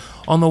Christ.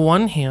 On the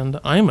one hand,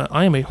 I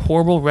am a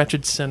horrible,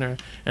 wretched sinner,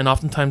 and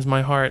oftentimes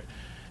my heart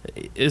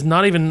is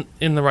not even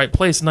in the right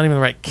place, not even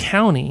the right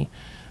county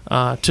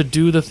to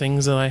do the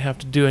things that I have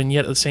to do, and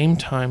yet at the same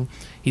time,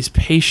 He's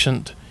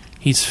patient,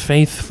 He's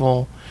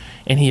faithful,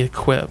 and He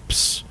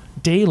equips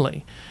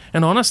daily.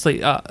 And honestly,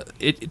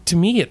 to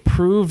me, it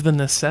proved the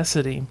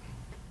necessity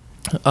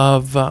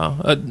of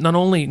not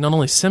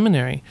only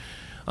seminary,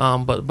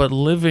 but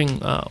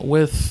living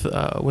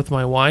with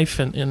my wife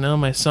and now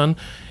my son.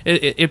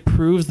 It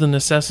proves the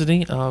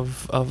necessity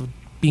of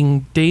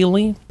being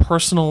daily,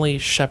 personally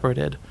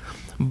shepherded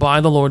by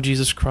the Lord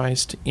Jesus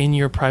Christ in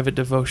your private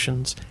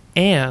devotions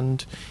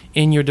and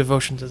in your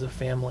devotions as a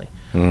family.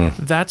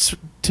 That's,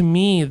 to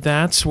me,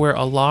 that's where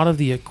a lot of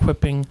the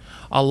equipping,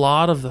 a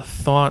lot of the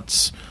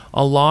thoughts,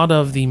 a lot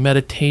of the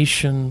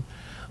meditation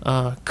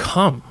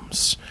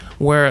comes,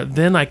 where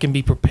then I can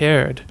be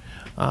prepared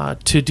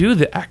to do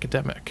the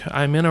academic.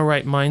 I'm in a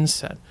right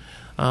mindset.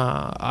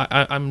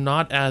 I'm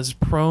not as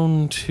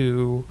prone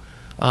to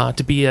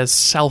be as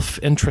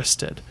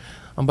self-interested,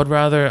 but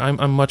rather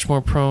I'm much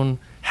more prone,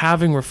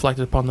 having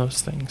reflected upon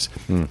those things,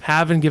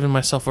 having given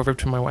myself over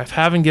to my wife,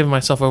 having given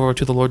myself over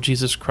to the Lord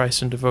Jesus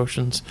Christ in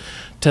devotions,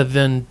 to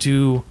then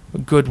do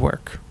good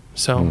work.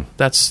 So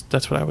that's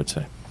what I would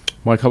say.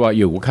 Mike, how about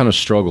you? What kind of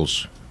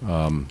struggles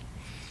have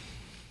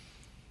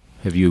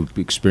you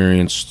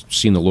experienced,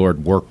 seen the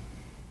Lord work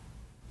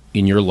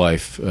in your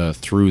life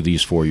through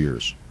these 4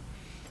 years?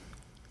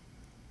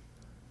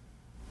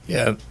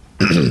 Yeah,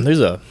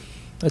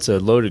 that's a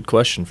loaded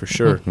question for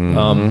sure.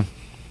 I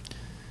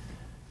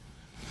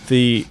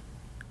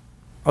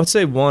would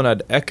say one,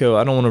 I'd echo,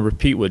 I don't want to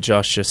repeat what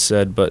Josh just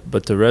said, but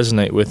to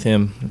resonate with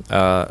him,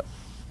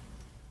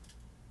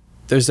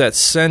 there's that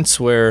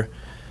sense where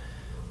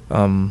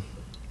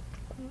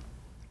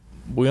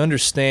we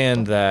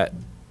understand that,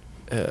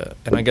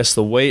 and I guess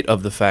the weight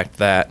of the fact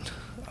that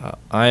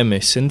I am a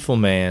sinful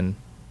man,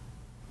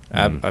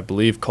 I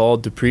believe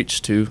called to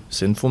preach to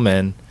sinful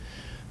men,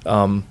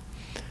 and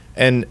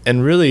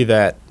really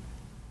that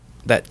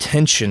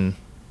tension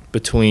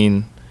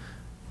between,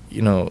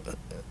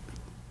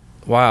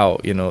 wow,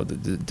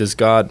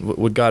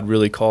 would God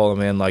really call a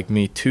man like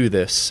me to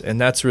this? And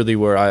that's really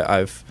where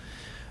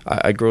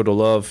I grow to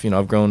love,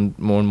 I've grown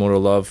more and more to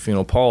love,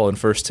 Paul in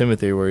 1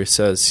 Timothy, where he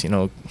says,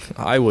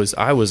 I was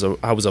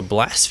a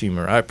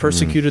blasphemer. I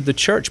persecuted the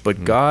church,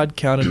 but God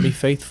counted me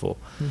faithful,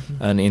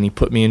 and he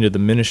put me into the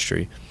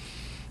ministry.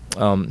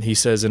 He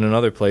says in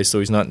another place, so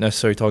he's not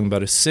necessarily talking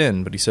about his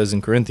sin, but he says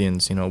in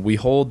Corinthians, we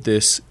hold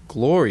this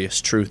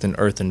glorious truth in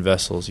earthen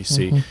vessels, you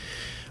see.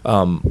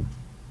 And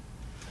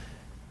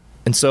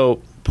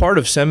so part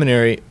of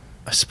seminary,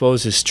 I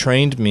suppose, has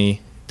trained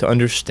me to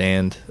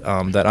understand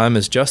that I'm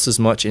just as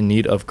much in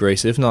need of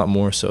grace, if not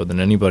more so, than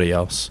anybody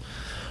else.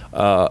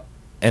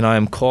 And I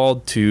am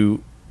called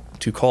to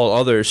call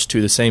others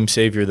to the same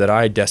Savior that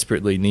I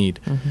desperately need.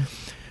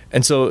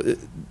 And so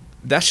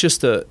that's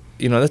just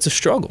that's a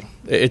struggle.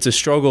 It's a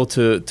struggle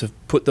to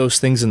put those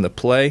things into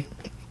play.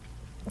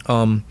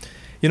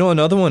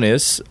 Another one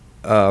is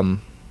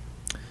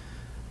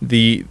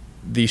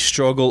the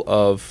struggle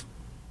of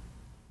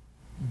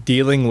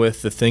dealing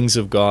with the things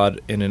of God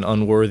in an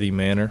unworthy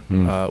manner,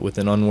 with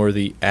an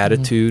unworthy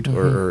attitude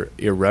or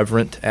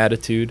irreverent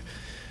attitude.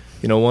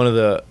 One of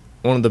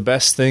the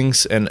best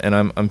things, and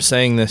I'm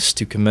saying this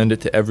to commend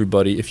it to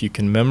everybody, if you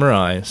can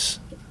memorize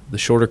the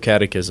Shorter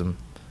Catechism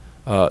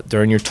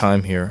during your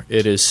time here,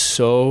 it is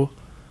so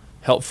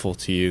helpful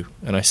to you.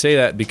 And I say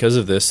that because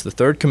of this. The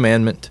third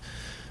commandment,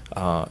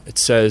 it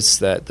says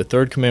that the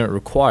third commandment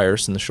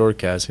requires, in the Shorter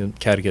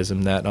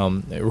Catechism, that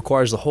it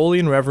requires the holy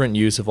and reverent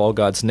use of all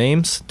God's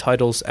names,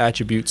 titles,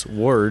 attributes,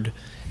 word,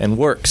 and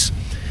works.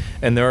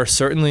 And there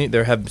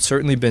have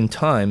certainly been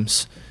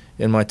times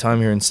in my time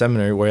here in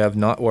seminary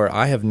where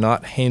I have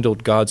not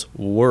handled God's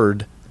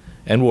word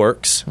and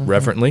works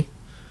reverently,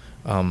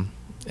 and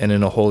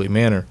in a holy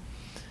manner.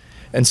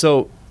 And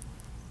so,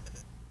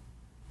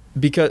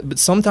 but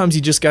sometimes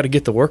you just got to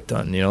get the work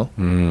done,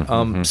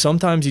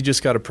 Sometimes you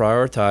just got to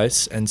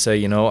prioritize and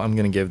say, I'm going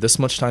to give this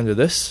much time to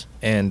this,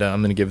 and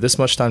I'm going to give this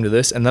much time to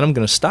this, and then I'm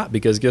going to stop,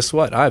 because guess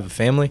what? I have a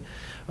family,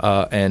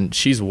 and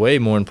she's way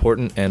more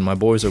important, and my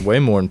boys are way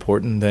more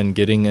important than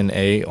getting an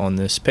A on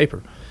this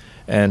paper.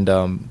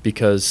 And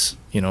because,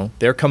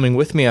 they're coming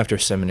with me after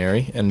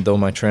seminary, and though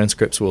my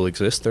transcripts will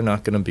exist, they're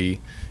not going to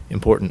be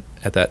important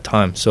at that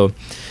time. So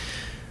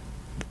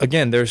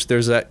again, there's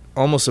that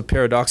almost a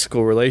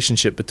paradoxical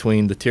relationship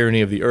between the tyranny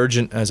of the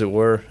urgent, as it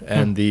were,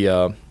 and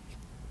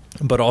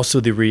but also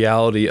the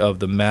reality of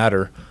the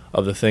matter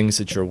of the things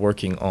that you're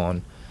working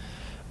on.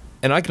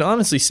 And I can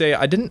honestly say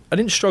I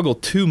didn't struggle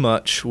too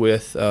much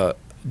with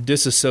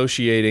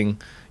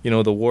disassociating,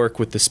 the work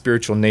with the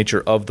spiritual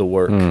nature of the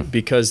work,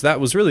 because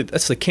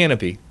that's the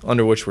canopy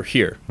under which we're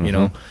here.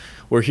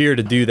 We're here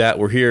to do that.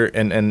 We're here,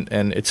 and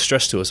it's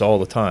stressed to us all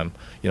the time.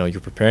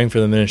 You're preparing for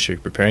the ministry,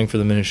 preparing for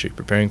the ministry,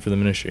 preparing for the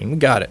ministry, and we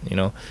got it,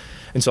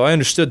 And so I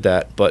understood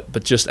that,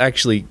 but just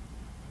actually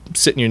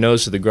sitting your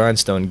nose to the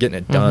grindstone and getting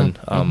it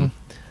done,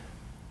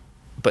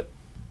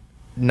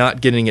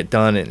 not getting it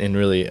done and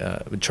really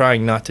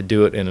trying not to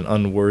do it in an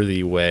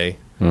unworthy way.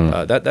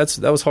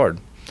 That was hard.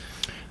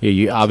 Yeah,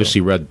 you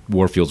obviously read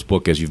Warfield's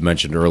book, as you've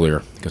mentioned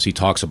earlier, because he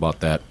talks about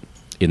that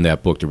in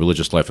that book, The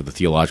Religious Life of the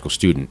Theological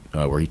Student,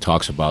 where he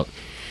talks about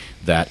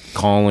that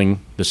calling.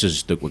 This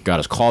is what God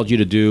has called you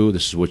to do.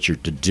 This is what you're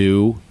to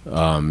do.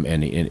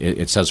 And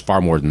it says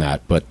far more than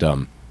that. But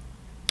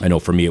I know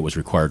for me it was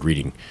required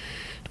reading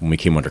when we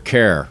came under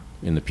care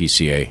in the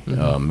PCA,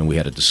 and we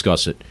had to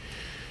discuss it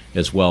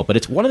as well. But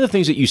it's one of the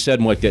things that you said,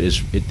 Mike,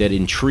 that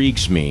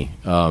intrigues me.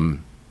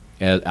 I'm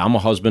a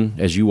husband,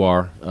 as you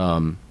are.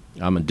 I'm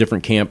in a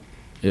different camp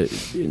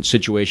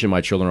situation. My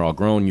children are all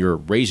grown. You're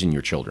raising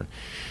your children.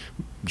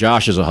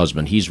 Josh is a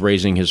husband. He's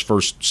raising his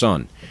first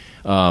son.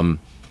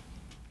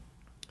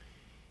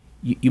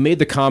 You made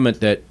the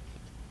comment that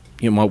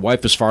my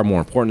wife is far more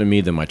important to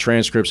me than my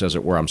transcripts, as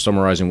it were. I'm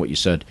summarizing what you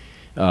said.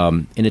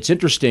 And it's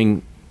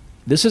interesting.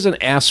 This is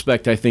an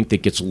aspect, I think,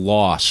 that gets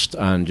lost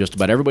on just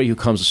about everybody who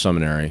comes to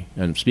seminary,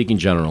 and I'm speaking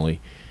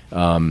generally.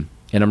 And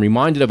I'm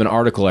reminded of an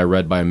article I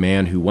read by a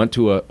man who went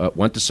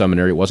to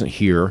seminary. It wasn't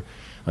here,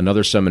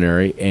 another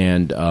seminary.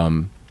 And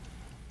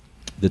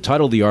the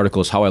title of the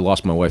article is How I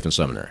Lost My Wife in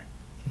Seminary.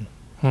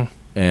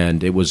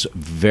 And it was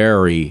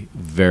very,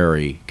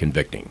 very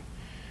convicting.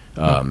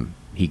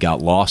 He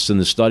got lost in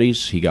the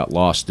studies. He got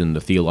lost in the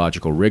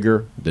theological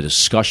rigor, the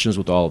discussions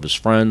with all of his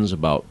friends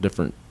about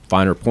different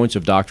finer points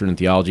of doctrine and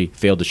theology,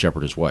 failed to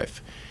shepherd his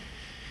wife.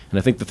 And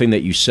I think the thing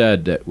that you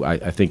said that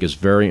I think is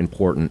very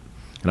important,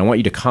 and I want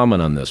you to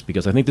comment on this,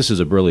 because I think this is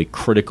a really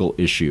critical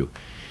issue.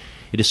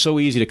 It is so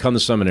easy to come to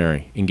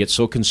seminary and get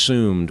so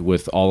consumed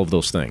with all of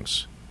those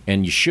things.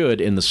 And you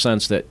should, in the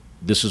sense that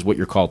this is what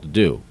you're called to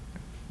do.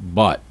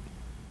 But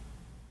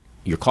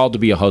you're called to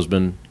be a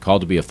husband,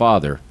 called to be a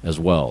father as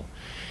well.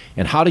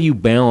 And how do you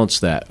balance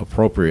that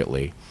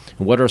appropriately?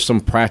 And what are some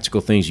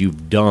practical things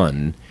you've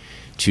done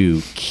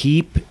to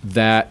keep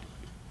the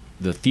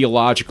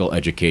theological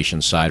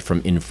education side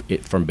from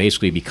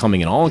basically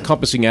becoming an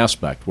all-encompassing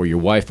aspect where your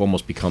wife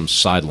almost becomes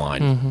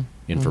sideline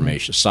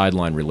information,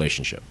 sideline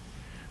relationship?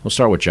 We'll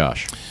start with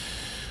Josh.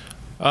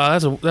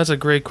 That's a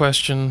great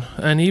question.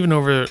 And even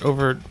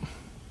over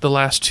the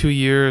last 2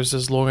 years,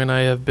 as Lori and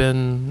I have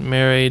been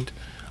married,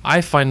 I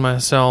find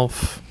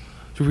myself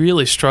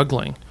really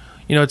struggling.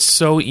 It's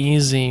so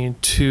easy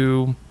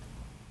to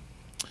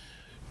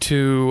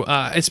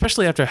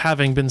especially after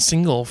having been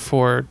single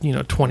for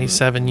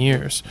 27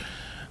 years.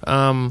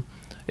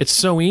 It's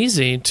so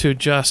easy to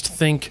just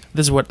think,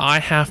 this is what I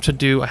have to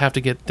do. I have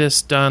to get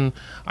this done.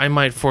 I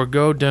might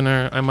forego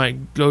dinner. I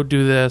might go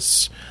do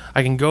this.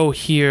 I can go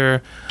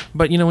here.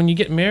 But when you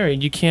get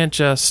married, you can't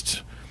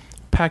just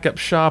pack up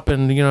shop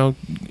and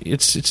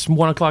it's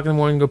 1 o'clock in the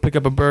morning, go pick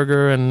up a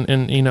burger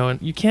and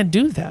you can't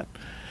do that.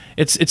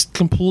 It's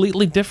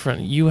completely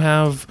different. You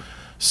have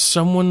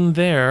someone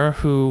there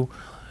who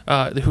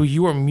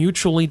you are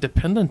mutually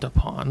dependent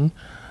upon.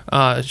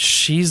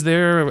 She's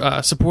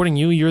there supporting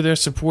you. You're there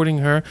supporting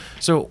her.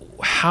 So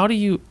how do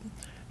you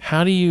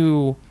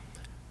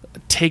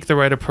take the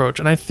right approach?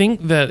 And I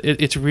think that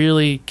it's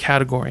really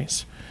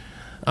categories.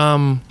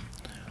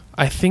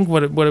 I think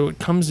what it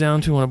comes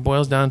down to, when it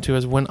boils down to,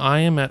 is when I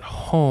am at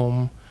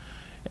home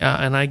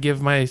and I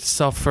give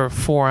myself for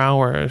 4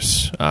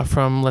 hours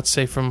from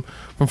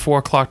 4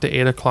 o'clock to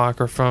 8 o'clock,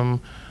 or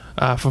from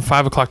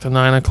 5 o'clock to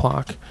 9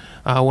 o'clock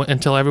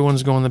until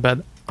everyone's going to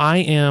bed. I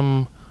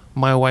am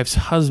my wife's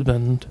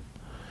husband,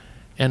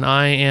 and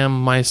I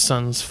am my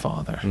son's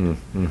father.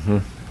 Mm-hmm.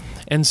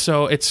 And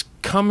so it's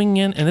coming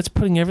in and it's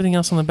putting everything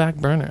else on the back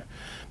burner,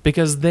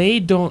 because they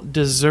don't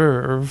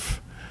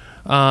deserve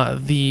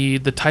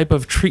the type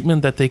of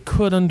treatment that they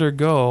could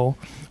undergo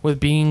with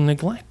being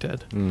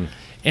neglected.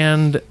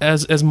 And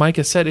as Mike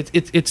has said,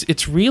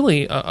 it's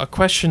really a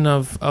question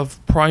of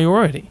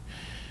priority.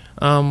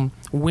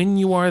 When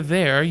you are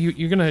there,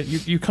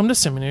 you come to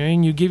seminary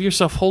and you give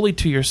yourself wholly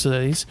to your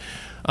studies.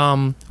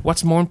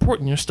 What's more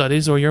important, your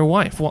studies or your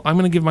wife? Well, I'm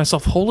going to give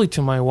myself wholly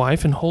to my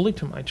wife and wholly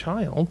to my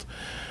child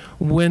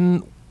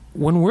when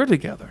we're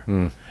together.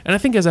 And I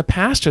think as a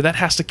pastor, that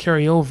has to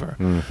carry over,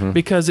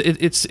 because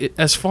it's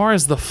as far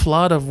as the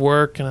flood of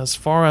work and as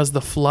far as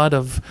the flood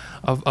of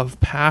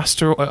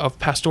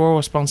pastoral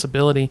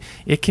responsibility,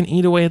 it can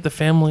eat away at the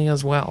family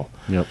as well.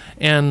 Yep.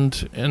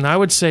 And I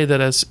would say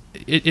that as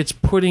it's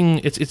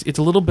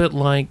a little bit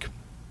like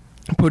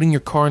putting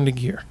your car into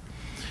gear.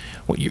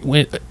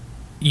 When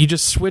you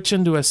just switch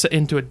into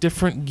a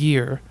different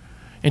gear,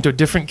 into a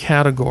different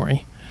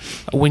category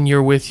when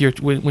you're with your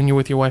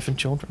wife and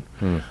children.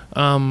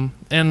 And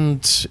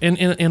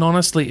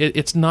honestly,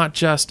 it's not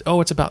just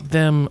it's about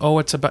them.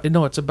 It's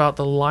about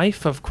the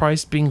life of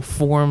Christ being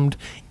formed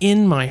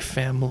in my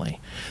family.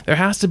 There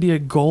has to be a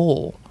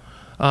goal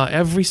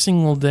every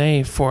single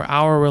day for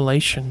our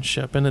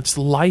relationship, and it's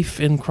life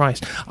in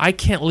Christ. I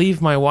can't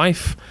leave my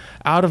wife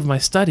out of my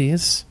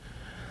studies.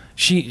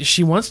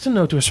 She wants to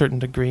know to a certain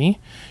degree.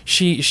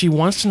 She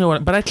wants to know,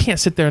 but I can't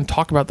sit there and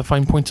talk about the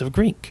fine points of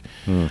Greek.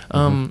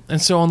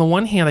 And so on the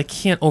one hand, I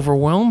can't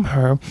overwhelm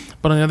her,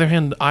 but on the other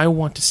hand, I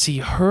want to see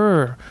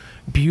her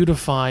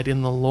beautified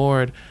in the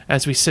Lord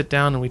as we sit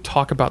down and we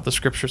talk about the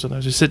scriptures, and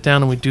as we sit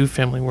down and we do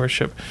family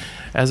worship.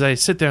 As I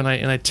sit there and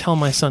I tell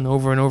my son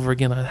over and over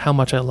again how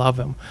much I love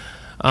him,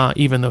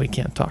 even though he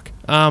can't talk.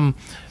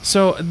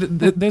 So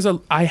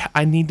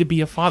I need to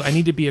be a father. I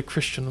need to be a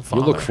Christian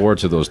father. You'll look forward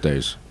to those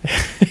days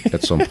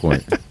at some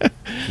point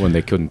when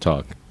they couldn't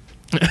talk.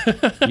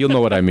 You'll know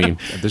what I mean.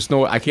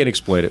 I can't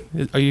explain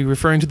it. Are you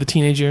referring to the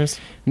teenage years?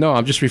 No,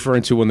 I'm just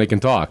referring to when they can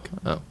talk.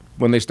 Oh.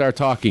 When they start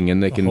talking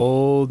and they can... A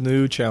whole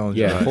new challenge.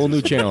 Yeah, a whole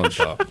new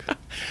challenge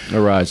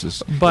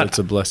arises. But it's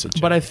a blessed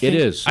challenge. But I think, It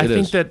is. I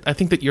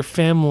think that your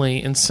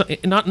family,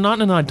 not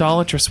in an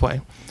idolatrous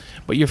way,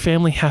 but your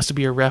family has to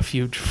be a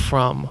refuge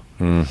from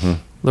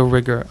the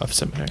rigor of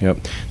seminary. Yep.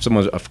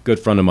 A good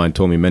friend of mine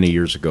told me many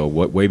years ago,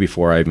 way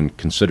before I even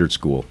considered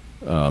school,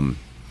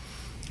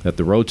 that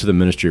the road to the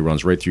ministry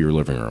runs right through your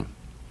living room.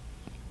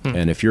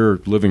 And if your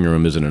living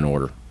room isn't in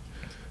order,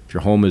 if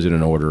your home isn't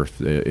in order,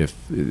 if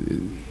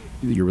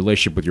your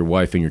relationship with your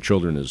wife and your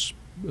children is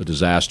a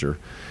disaster,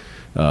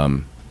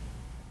 God's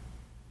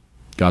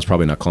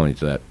probably not calling you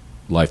to that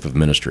life of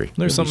ministry.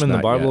 There's something in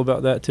the Bible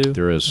about that too.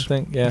 There is. I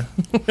think, yeah.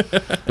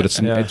 But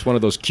it's one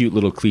of those cute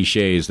little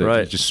cliches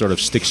that just sort of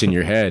sticks in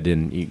your head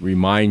and it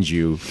reminds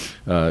you,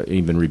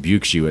 even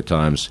rebukes you at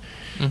times.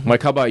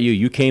 Mike, how about you?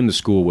 You came to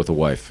school with a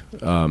wife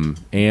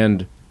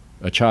and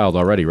a child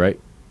already, right?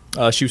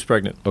 She was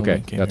pregnant.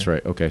 Okay, that's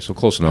right. Okay, so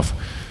close enough.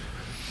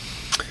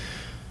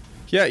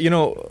 Yeah,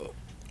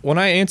 when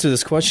I answer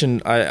this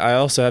question, I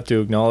also have to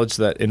acknowledge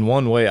that in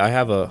one way I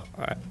have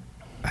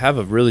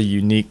a really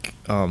unique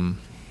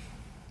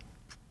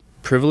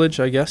privilege,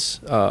 I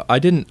guess.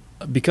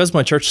 Because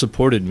my church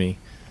supported me,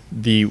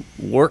 the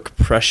work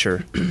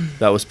pressure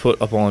that was put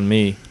upon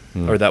me,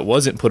 or that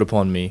wasn't put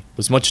upon me,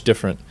 was much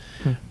different.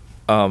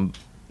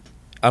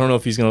 I don't know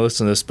if he's going to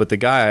listen to this, but the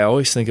guy I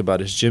always think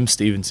about is Jim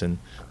Stevenson.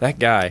 That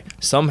guy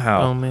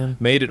somehow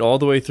made it all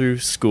the way through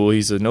school.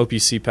 He's an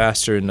OPC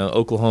pastor in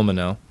Oklahoma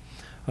now.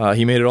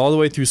 He made it all the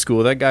way through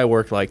school. That guy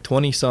worked like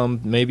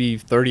 20-some, maybe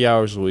 30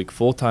 hours a week,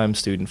 full-time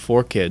student,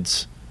 4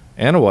 kids,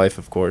 and a wife,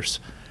 of course.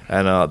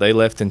 And they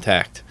left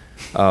intact.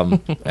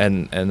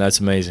 And that's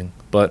amazing.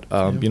 But,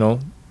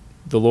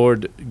 the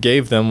Lord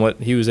gave them what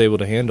he was able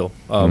to handle.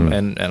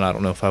 And I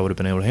don't know if I would have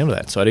been able to handle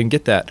that. So I didn't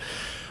get that.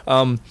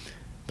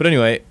 But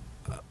anyway,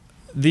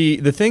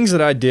 the things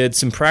that I did,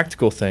 some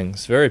practical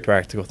things, very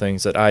practical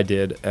things that I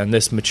did, and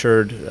this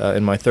matured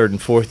in my 3rd and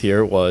 4th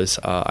year, was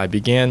I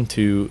began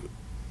to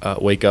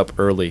wake up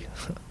early.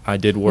 I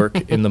did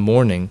work in the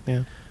morning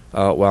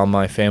while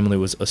my family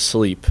was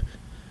asleep.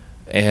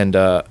 And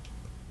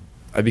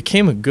I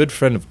became a good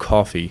friend of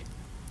coffee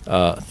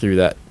through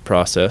that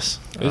process.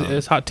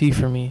 It's hot tea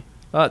for me.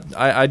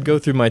 I'd go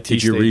through my tea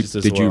stages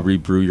as well. Did you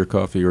rebrew your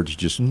coffee, or did you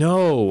just...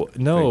 No.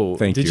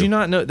 Thank you. Did you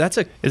not know? Is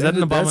that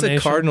an abomination?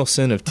 That's a cardinal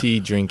sin of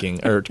tea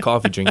drinking, or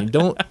coffee drinking.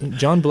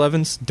 John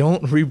Blevins,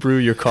 don't rebrew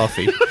your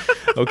coffee.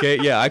 Okay?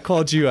 Yeah, I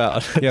called you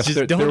out. Yes,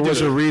 there was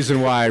a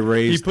reason why I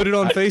raised... You put it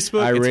on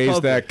Facebook? I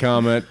raised that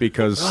comment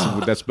because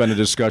that's been a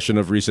discussion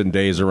of recent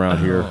days around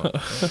here.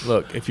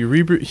 Look, if you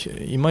rebrew...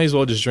 You might as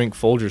well just drink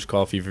Folgers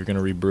coffee if you're going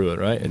to rebrew it,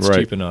 right? It's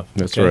cheap enough.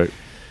 That's right.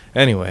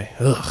 Anyway,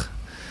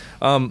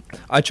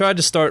 I tried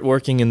to start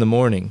working in the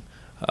morning.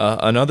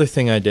 Another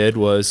thing I did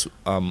was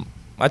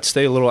I'd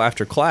stay a little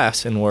after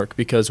class and work,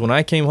 because when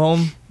I came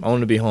home, I wanted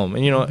to be home.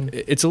 And,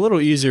 it's a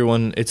little easier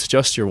when it's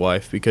just your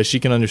wife, because she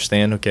can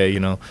understand, okay,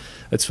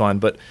 it's fine.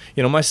 But,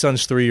 my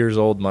son's 3 years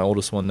old, my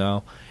oldest one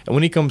now. And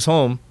when he comes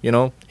home,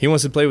 he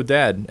wants to play with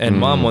Dad,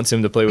 and Mom wants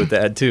him to play with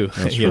Dad too.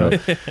 That's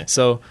right.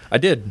 So I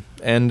did,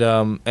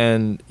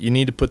 and you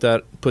need to put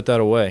that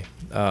away.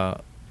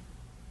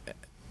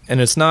 And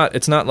it's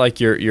not like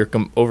you're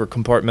over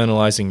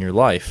compartmentalizing your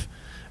life,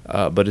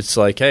 but it's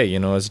like, hey,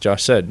 as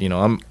Josh said,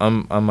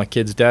 I'm my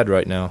kid's dad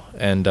right now,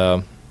 and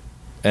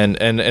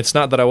it's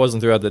not that I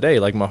wasn't throughout the day.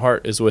 Like, my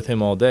heart is with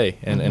him all day,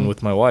 and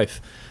with my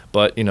wife,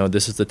 but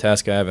this is the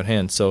task I have at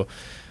hand. So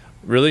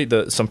really,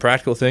 some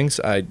practical things.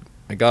 I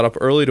got up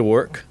early to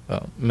work.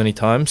 Many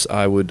times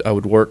I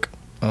would work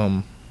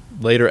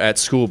later at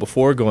school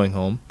before going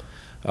home,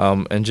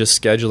 and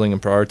just scheduling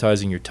and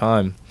prioritizing your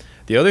time.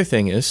 The other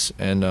thing is,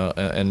 and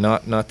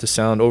not to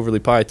sound overly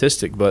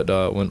pietistic, but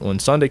when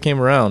Sunday came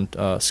around,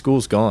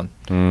 school's gone.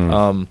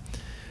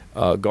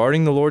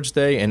 Guarding the Lord's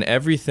Day and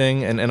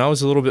everything, and I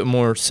was a little bit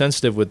more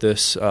sensitive with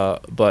this,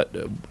 but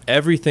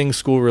everything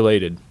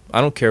school-related. I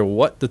don't care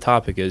what the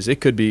topic is.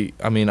 It could be,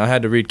 I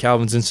had to read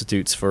Calvin's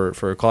Institutes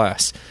for a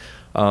class,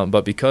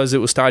 but because it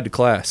was tied to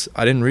class,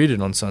 I didn't read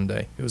it on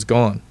Sunday. It was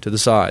gone to the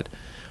side,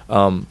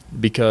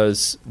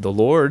 because the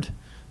Lord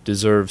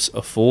deserves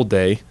a full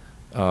day.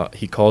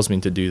 He calls me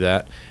to do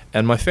that,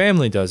 and my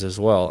family does as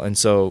well. And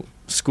so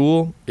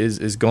school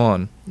is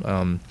gone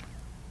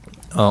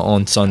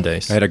on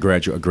Sundays. I had a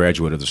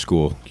graduate of the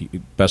school.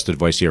 Best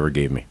advice he ever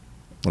gave me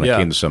when I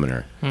came to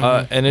seminary.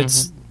 And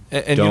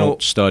And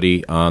don't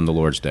study on the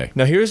Lord's Day.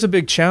 Now, here's a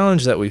big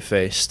challenge that we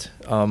faced,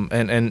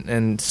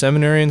 and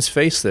seminarians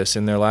face this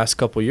in their last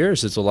couple of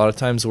years. It's a lot of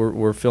times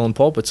we're filling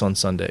pulpits on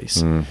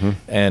Sundays,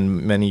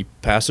 and many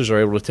pastors are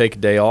able to take a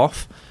day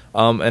off.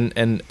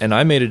 And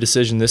I made a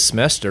decision this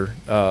semester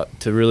to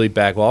really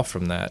back off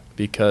from that,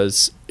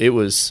 because it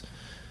was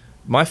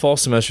my fall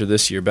semester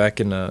this year. Back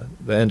in the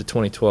end of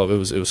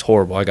 2012, it was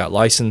horrible. I got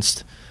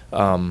licensed.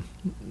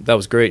 That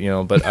was great,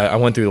 but I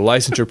went through the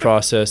licensure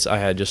process. I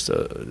had just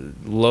a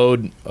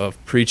load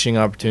of preaching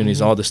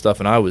opportunities, all this stuff,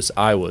 and I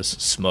was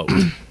smoked.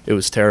 It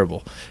was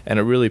terrible, and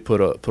it really put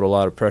a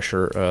lot of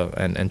pressure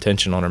and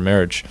tension on our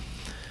marriage.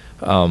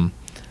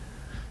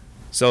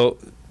 So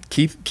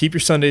keep your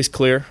Sundays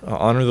clear.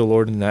 Honor the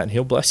Lord in that, and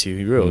He'll bless you.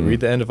 He will. Read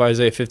the end of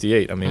Isaiah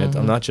 58. I mean,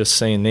 I'm not just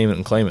saying name it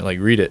and claim it. Like,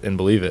 read it and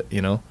believe it.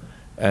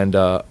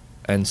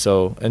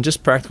 And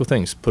just practical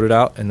things. Put it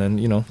out, and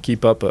then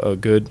keep up a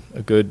good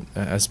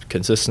as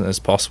consistent as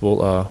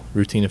possible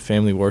routine of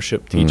family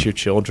worship. Teach your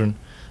children.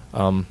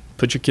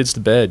 Put your kids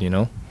to bed.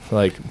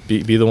 Like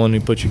be the one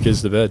who puts your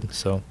kids to bed.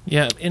 So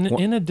yeah.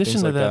 In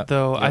addition to that,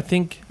 though, yeah. I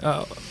think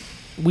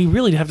we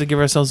really have to give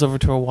ourselves over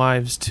to our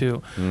wives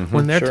too.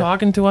 When they're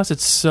talking to us,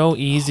 it's so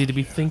easy to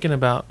be thinking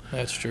about.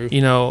 That's true.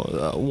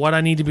 What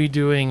I need to be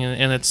doing,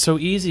 and it's so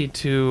easy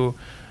to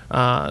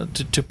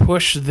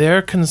push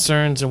their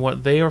concerns and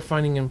what they are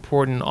finding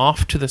important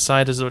off to the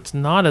side as though it's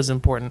not as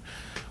important,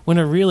 when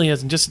it really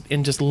isn't.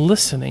 Just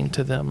listening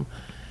to them,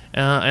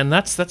 and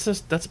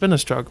that's been a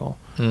struggle.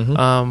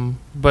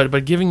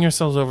 But giving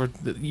yourselves over,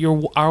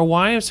 our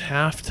wives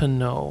have to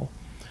know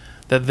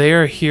that they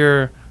are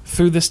here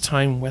through this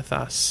time with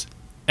us,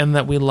 and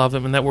that we love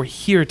them, and that we're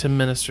here to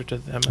minister to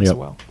them as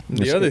well.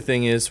 The other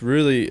thing is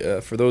really,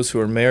 for those who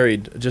are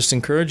married, just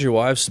encourage your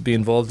wives to be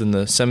involved in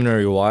the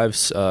seminary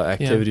wives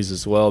activities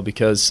as well,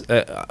 because,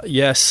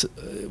 yes,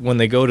 when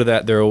they go to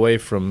that, they're away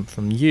from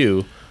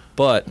you,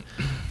 but,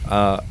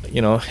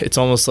 it's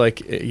almost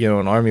like,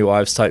 an Army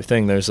Wives type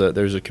thing. There's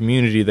a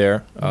community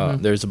there,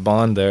 there's a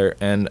bond there,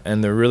 and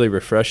they're really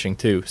refreshing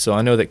too. So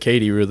I know that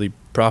Katie really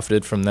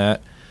profited from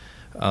that.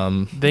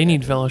 They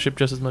need fellowship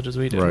just as much as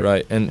we do.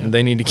 Right. And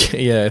they need to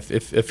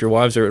if your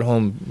wives are at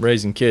home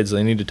raising kids,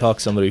 they need to talk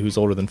to somebody who's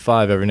older than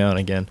 5 every now and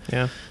again.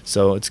 Yeah.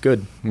 So it's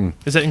good.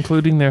 Is that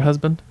including their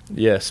husband?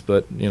 Yes,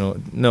 but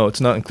no,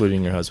 it's not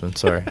including your husband.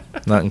 Sorry.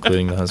 Not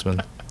including the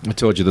husband. I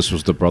told you this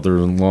was the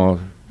brother-in-law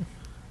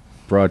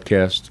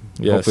broadcast.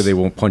 Yes. Hopefully they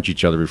won't punch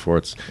each other before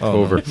it's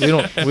over.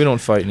 No. We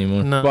don't fight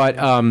anymore. No. But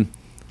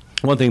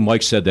one thing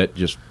Mike said that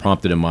just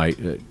prompted in my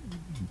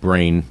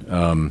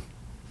brain,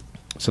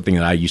 something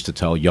that I used to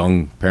tell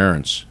young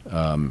parents,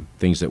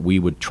 things that we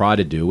would try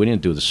to do. We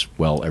didn't do this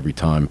well every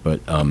time, but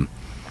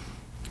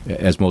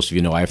as most of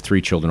you know, I have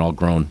 3 children, all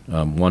grown,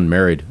 one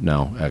married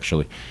now,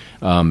 actually.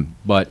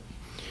 But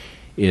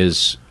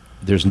there's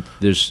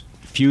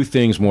few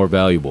things more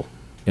valuable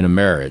in a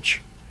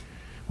marriage,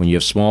 when you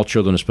have small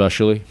children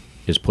especially,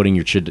 is putting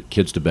your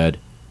kids to bed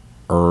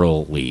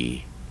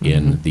early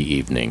in the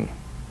evening.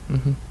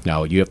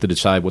 Now, you have to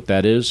decide what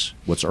that is,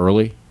 what's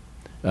early,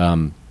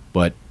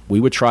 but we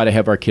would try to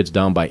have our kids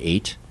down by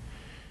 8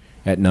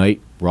 at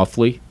night,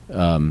 roughly.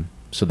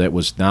 So that it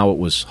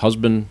was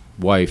husband,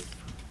 wife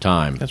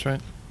time. That's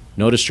right.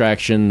 No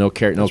distraction, no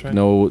care,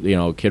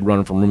 no kid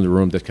running from room to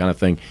room, that kind of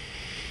thing.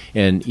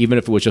 And even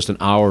if it was just an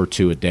hour or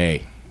two a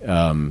day,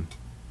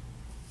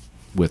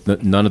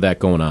 with none of that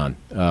going on.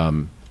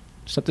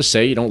 It's not to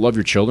say you don't love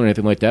your children or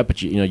anything like that,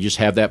 but you just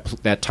have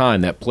that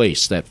time, that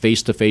place, that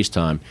face-to-face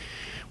time,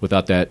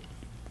 without that.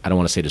 I don't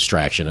want to say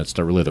distraction. That's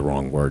not really the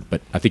wrong word,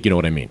 but I think you know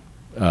what I mean.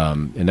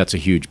 And that's a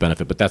huge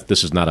benefit. But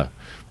this is not a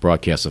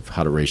broadcast of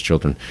how to raise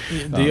children.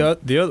 The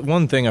other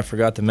one thing I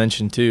forgot to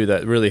mention too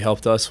that really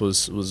helped us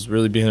was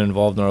really being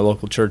involved in our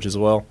local church as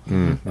well,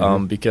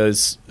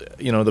 because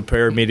the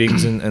prayer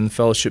meetings and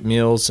fellowship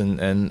meals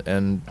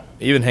and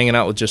even hanging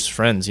out with just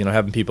friends,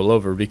 having people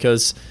over,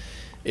 because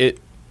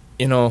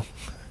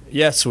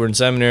yes, we're in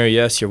seminary.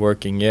 Yes, you're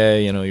working. Yeah,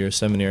 you're a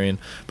seminarian,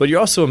 but you're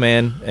also a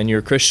man and you're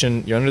a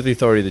Christian. You're under the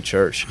authority of the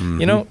church.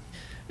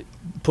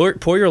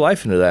 Pour your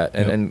life into that,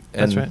 and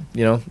That's right.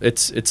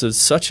 It's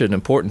such an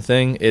important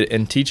thing.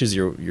 And teaches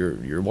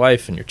your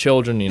wife and your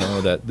children,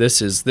 that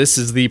this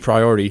is the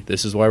priority.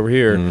 This is why we're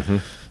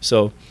here.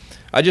 So,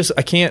 I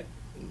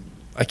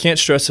can't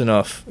stress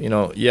enough.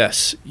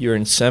 Yes, you're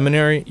in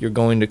seminary. You're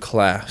going to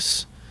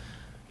class,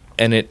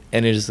 and it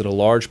is a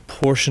large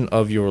portion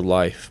of your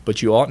life.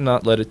 But you ought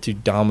not let it to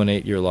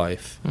dominate your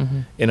life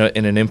in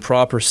an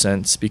improper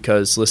sense.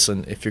 Because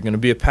listen, if you're going to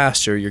be a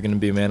pastor, you're going to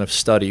be a man of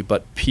study.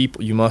 But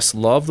you must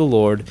love the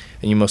Lord,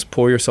 and you must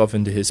pour yourself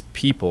into His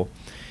people.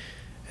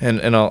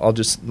 And I'll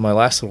just, my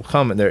last little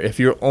comment there. If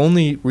you're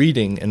only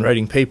reading and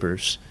writing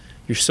papers,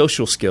 your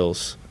social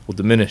skills will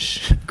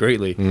diminish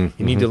greatly.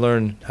 You need to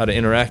learn how to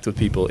interact with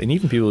people, and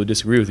even people who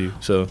disagree with you.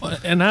 So,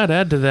 and I'd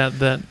add to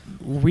that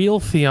real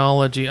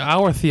theology,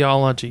 our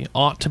theology,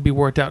 ought to be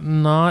worked out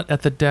not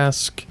at the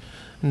desk,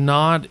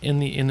 not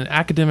in an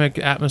academic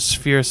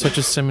atmosphere such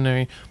as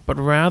seminary, but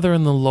rather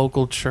in the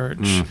local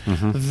church.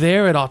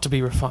 There it ought to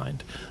be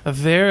refined.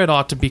 There it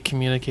ought to be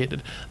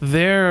communicated.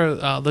 There,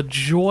 the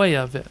joy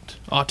of it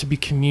ought to be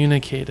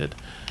communicated.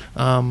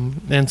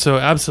 And so,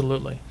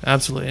 absolutely,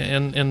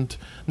 and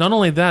not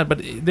only that,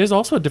 but there's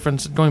also a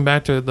difference going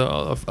back to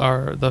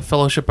the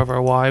fellowship of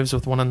our wives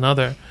with one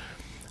another.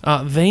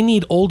 They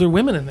need older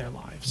women in their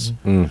lives.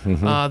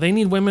 They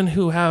need women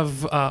who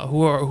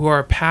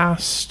are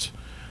past.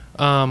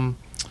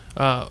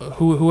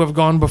 Who have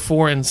gone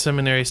before in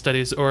seminary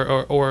studies,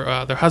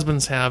 or their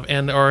husbands have,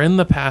 and are in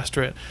the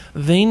pastorate.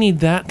 They need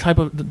that type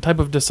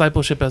of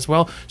discipleship as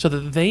well, so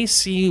that they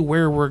see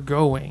where we're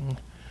going,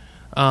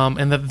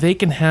 and that they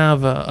can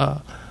have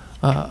a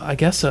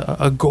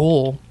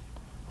goal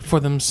for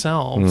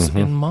themselves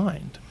in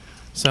mind.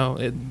 So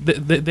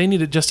they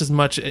need it just as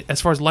much,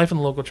 as far as life in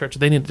the local church.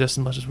 They need it just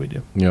as much as we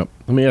do. Yep.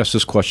 Let me ask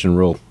this question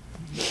I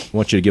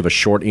want you to give a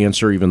short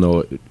answer, even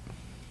though,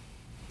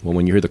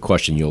 when you hear the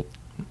question, you'll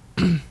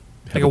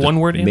like a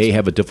one-word answer? May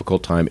have a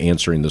difficult time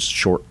answering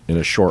this in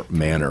a short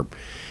manner,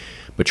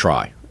 but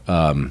try.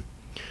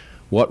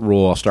 What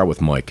role? I'll start with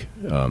Mike,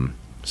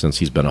 since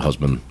he's been a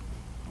husband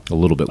a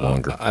little bit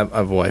longer. I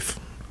have a wife,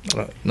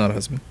 not a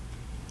husband.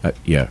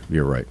 Yeah,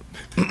 you're right.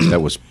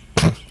 That was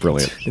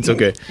brilliant. It's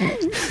okay.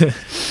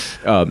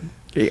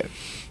 Yeah.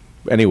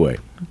 Anyway,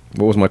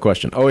 what was my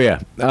question? Oh,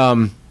 yeah.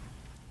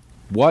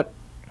 What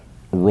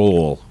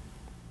role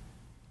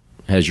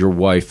has your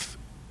wife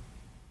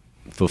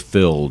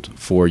fulfilled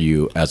for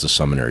you as a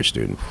seminary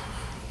student?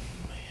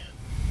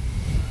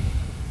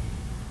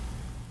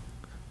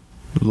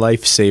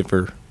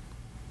 Lifesaver.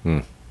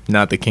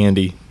 Not the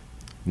candy.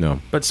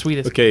 No. But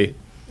sweetest. Okay.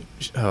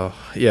 Oh,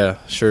 yeah,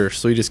 sure.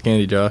 Sweetest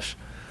candy, Josh.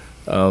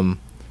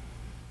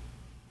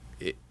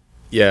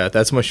 Yeah,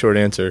 that's my short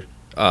answer.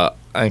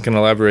 I can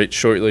elaborate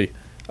shortly.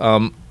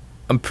 I'm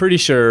pretty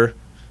sure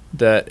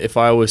that if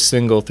I was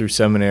single through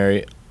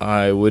seminary,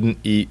 I wouldn't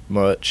eat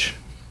much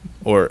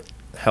or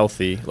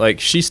healthy. Like,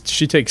 she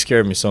takes care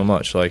of me so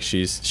much. Like,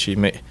 she's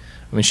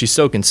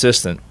so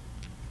consistent.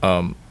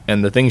 And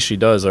the things she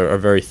does are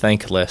very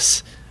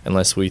thankless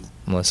unless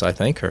I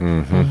thank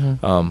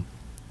her.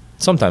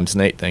 Sometimes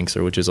Nate thanks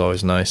her, which is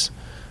always nice.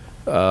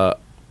 But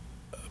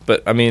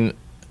I mean,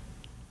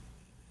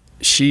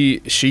 she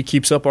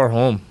keeps up our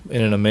home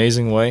in an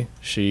amazing way.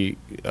 She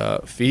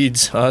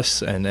feeds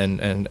us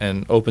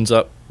and opens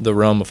up the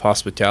realm of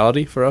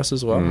hospitality for us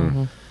as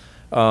well.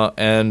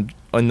 And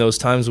in those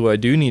times where I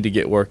do need to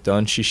get work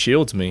done, she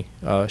shields me.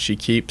 She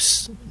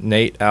keeps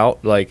Nate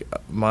out. Like,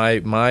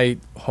 my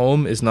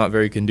home is not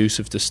very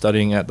conducive to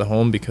studying at the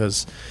home,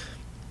 because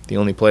the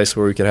only place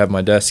where we could have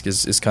my desk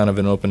is kind of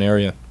an open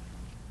area.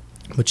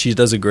 But she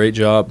does a great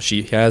job.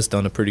 She has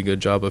done a pretty good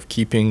job of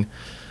keeping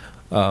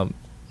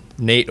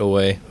Nate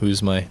away,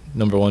 who's my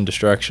number one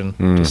distraction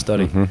to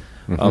study.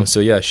 So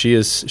yeah, she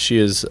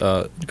is.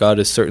 God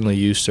has certainly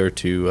used her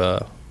to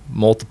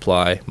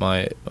multiply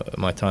my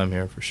time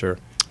here for sure.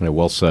 Yeah,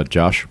 well said,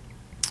 Josh.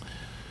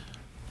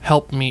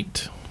 Help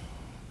meet.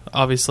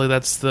 Obviously,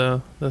 that's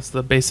the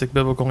basic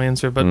biblical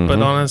answer. But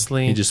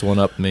honestly, he just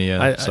one-upped me.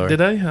 Yeah, sorry. Did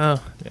I? Yeah.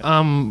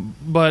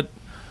 But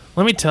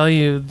let me tell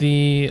you,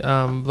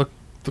 the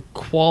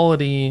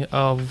quality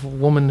of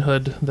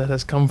womanhood that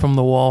has come from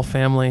the Wall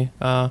family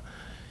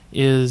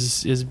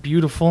is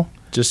beautiful.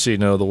 Just so you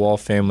know, the Wall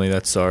family,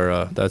 that's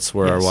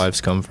where our wives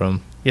come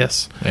from.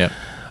 Yes. Yeah.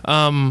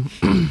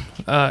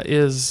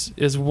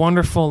 Is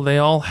wonderful.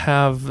 They've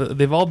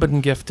all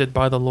been gifted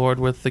by the Lord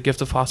with the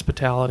gift of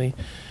hospitality.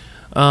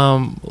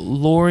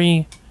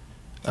 Lori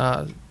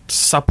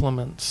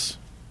supplements.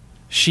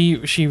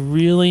 She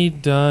really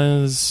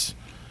does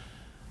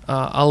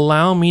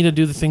allow me to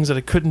do the things that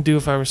I couldn't do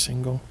if I were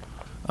single.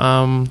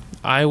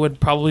 I would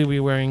probably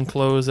be wearing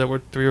clothes that were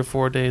 3 or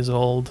 4 days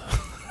old.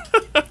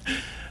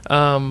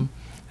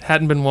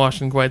 Hadn't been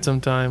washed in quite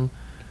some time.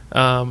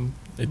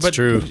 It's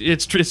true.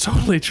 It's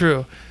totally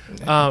true.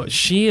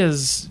 She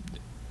is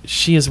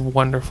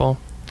wonderful,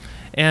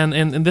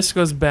 and this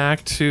goes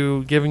back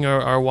to giving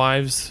our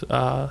wives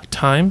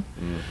time,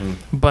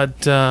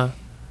 but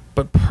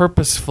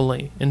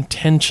purposefully,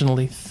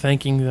 intentionally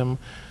thanking them.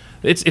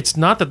 It's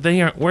not that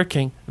they aren't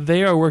working;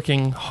 they are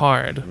working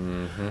hard.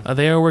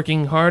 They are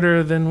working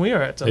harder than we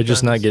are at sometimes. They're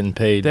just not getting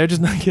paid. They're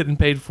just not getting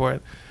paid for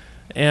it,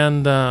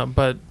 and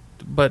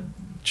but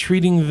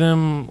treating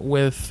them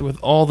with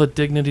all the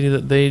dignity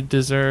that they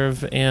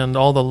deserve and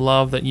all the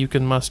love that you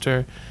can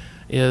muster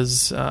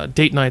is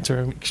date nights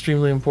are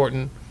extremely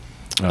important.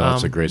 Oh,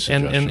 that's a great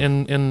suggestion.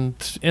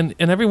 And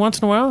every once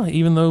in a while,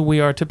 even though we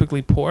are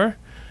typically poor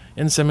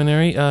in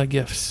seminary,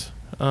 gifts.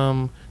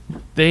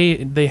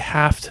 They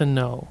have to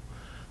know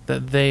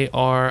that they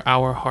are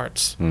our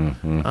hearts,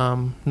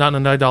 not in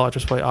an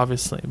idolatrous way,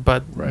 obviously,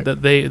 but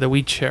that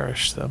we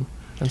cherish them,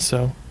 and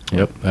so.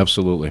 Yep,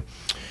 absolutely.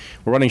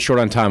 We're running short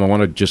on time. I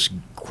want to just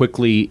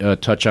quickly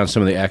touch on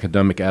some of the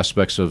academic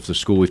aspects of the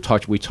school. We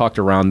talked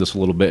around this a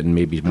little bit, and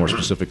maybe more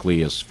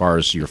specifically as far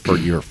as your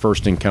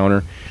first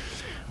encounter.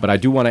 But I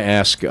do want to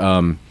ask,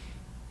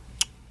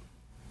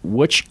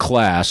 which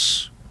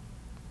class,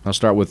 I'll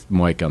start with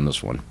Mike on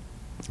this one,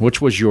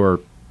 which was your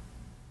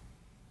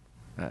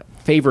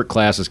favorite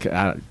class?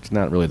 It's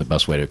not really the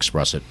best way to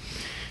express it,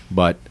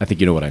 but I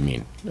think you know what I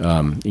mean.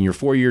 In your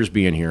 4 years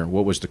being here,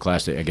 what was the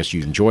class that I guess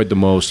you enjoyed the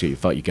most, that you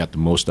felt you got the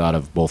most out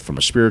of, both from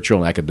a spiritual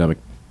and academic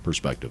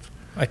perspective?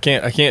 I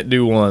can't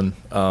do one,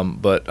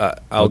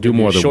 but I'll do give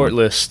more you a than short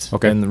one. list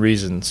Okay. and the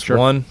reasons. Sure.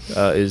 One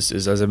is,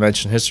 as I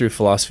mentioned, history of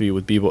philosophy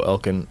with Bebo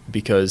Elkin,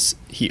 because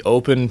he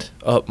opened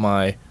up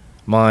my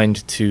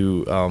mind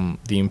to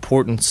the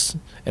importance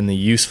and the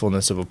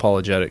usefulness of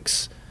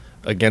apologetics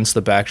against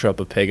the backdrop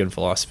of pagan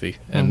philosophy,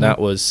 and that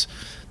was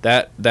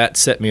that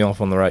set me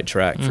off on the right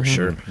track for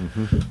sure.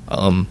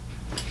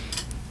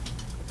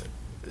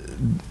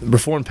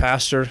 Reformed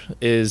Pastor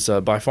is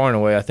by far and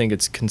away, I think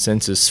it's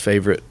consensus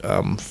favorite,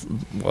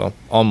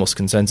 almost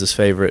consensus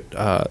favorite.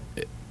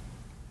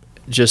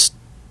 Just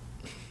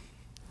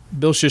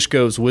Bill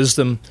Shishko's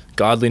wisdom,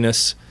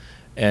 godliness,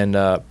 and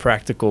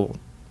practical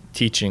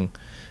teaching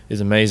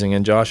is amazing.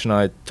 And Josh and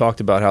I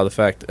talked about how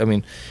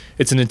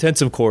it's an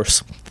intensive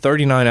course,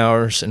 39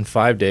 hours in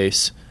 5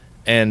 days,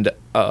 and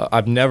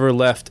I've never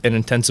left an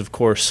intensive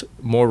course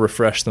more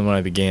refreshed than when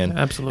I began.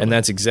 Absolutely. And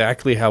that's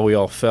exactly how we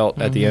all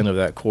felt at the end of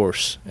that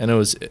course. And it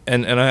was,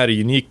 and I had a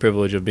unique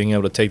privilege of being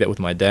able to take that with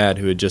my dad,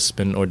 who had just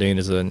been ordained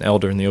as an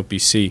elder in the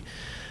OPC.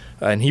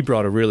 And he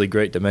brought a really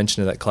great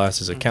dimension to that class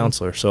as a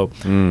counselor. So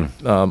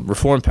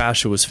Reformed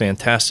Pastor was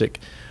fantastic.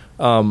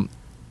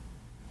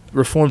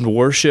 Reformed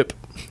worship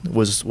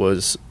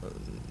was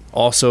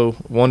also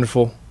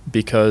wonderful,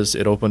 because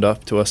it opened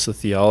up to us the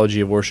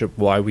theology of worship,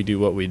 why we do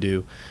what we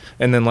do.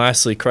 And then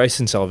lastly, Christ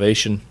and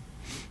Salvation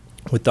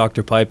with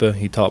Dr. Pipa.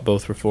 He taught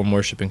both Reformed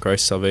worship and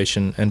Christ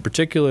salvation, and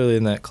particularly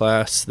in that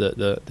class,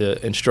 the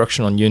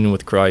instruction on union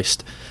with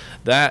Christ.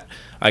 That,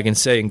 I can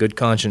say in good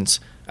conscience,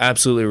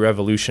 absolutely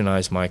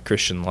revolutionized my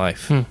Christian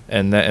life.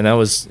 And that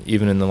was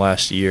even in the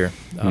last year.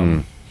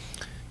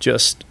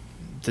 Just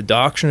the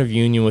doctrine of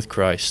union with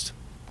Christ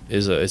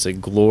is a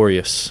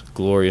glorious,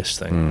 glorious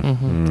thing.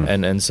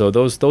 And so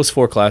those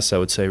four classes, I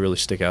would say, really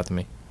stick out to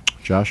me.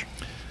 Josh?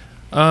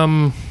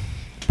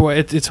 Boy,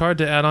 it's hard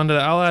to add on to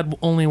that. I'll add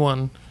only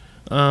one.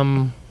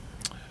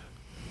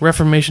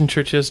 Reformation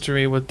Church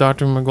History with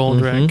Dr.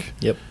 McGoldrick.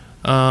 Yep.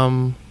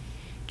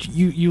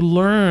 You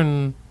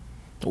learn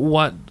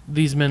what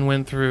these men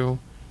went through.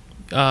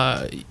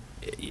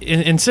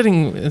 In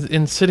sitting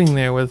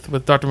there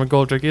with Dr.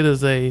 McGoldrick, it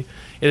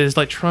is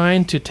like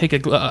trying to take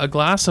a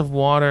glass of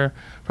water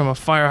from a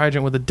fire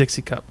hydrant with a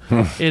Dixie cup.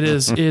 It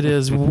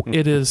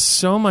is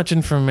so much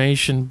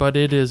information, but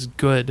it is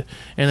good,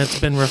 and it's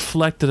been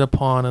reflected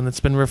upon, and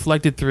it's been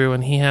reflected through,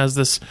 and he has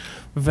this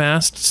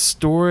vast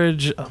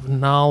storage of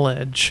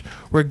knowledge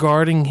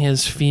regarding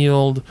his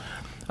field.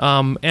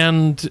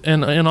 And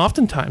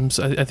oftentimes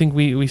I think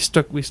we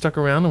stuck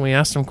around and we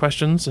asked him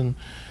questions, and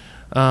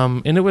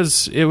it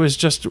was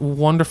just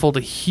wonderful to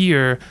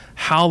hear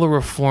how the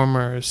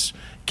reformers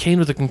came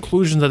to the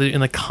conclusions that in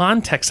the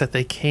context that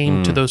they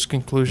came to those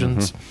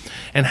conclusions,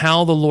 and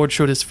how the Lord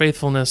showed his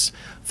faithfulness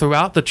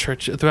throughout the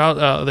church,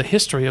 throughout the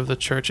history of the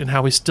church, and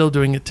how he's still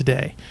doing it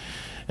today.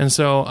 And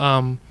so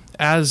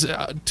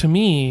to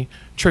me,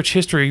 church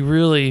history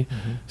really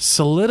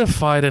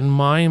solidified in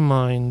my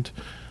mind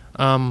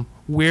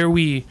where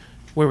we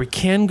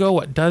can go,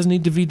 what does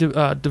need to be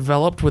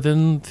developed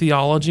within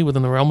theology,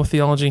 within the realm of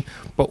theology,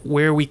 but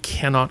where we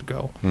cannot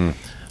go.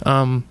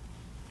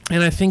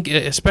 And I think,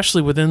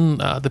 especially within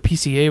the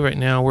PCA right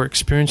now, we're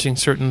experiencing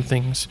certain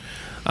things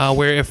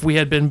where if we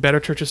had been better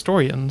church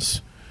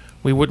historians,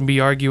 we wouldn't be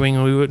arguing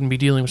and we wouldn't be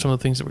dealing with some of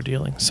the things that we're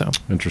dealing. So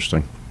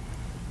interesting.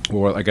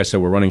 Well, like I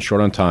said, we're running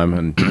short on time,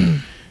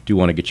 and do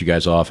want to get you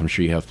guys off. I'm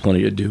sure you have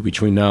plenty to do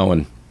between now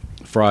and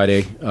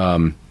Friday.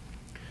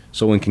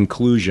 So in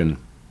conclusion,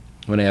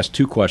 I'm going to ask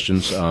two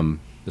questions. The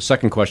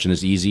second question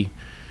is easy.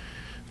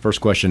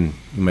 First question,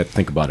 you might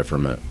think about it for a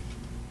minute.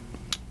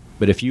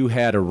 But if you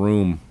had a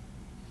room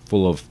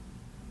full of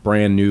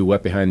brand new,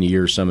 wet behind the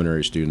ears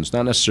seminary students,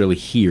 not necessarily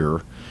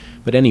here,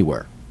 but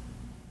anywhere,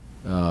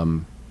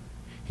 and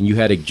you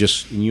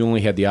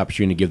only had the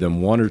opportunity to give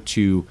them one or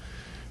two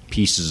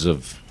pieces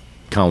of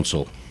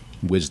counsel,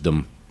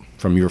 wisdom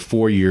from your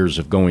 4 years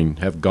of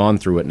have gone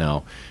through it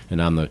now,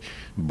 and on the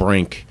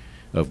brink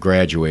of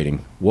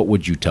graduating, what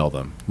would you tell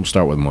them? We'll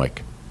start with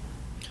Mike.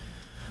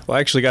 Well, I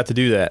actually got to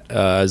do that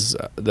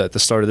at the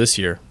start of this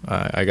year.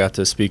 I got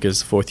to speak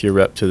as fourth-year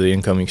rep to the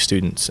incoming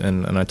students,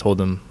 and I told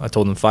them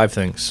 5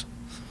 things.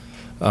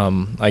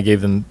 I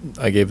gave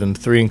them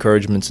 3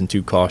 encouragements and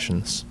 2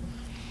 cautions,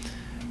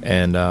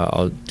 and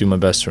I'll do my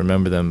best to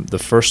remember them. The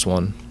first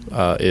one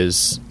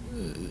is,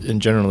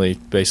 and generally,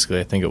 basically,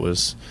 I think it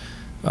was,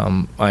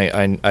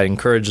 I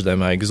encouraged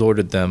them, I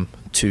exhorted them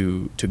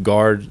to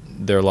guard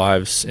their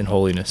lives in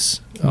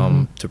holiness,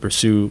 to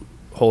pursue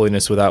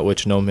holiness without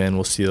which no man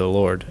will see the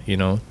Lord,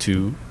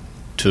 to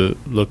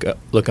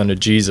look unto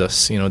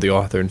Jesus, the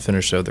author and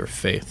finisher of their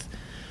faith.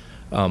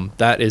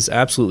 That is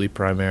absolutely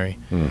primary.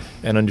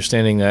 And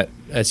understanding that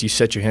as you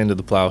set your hand to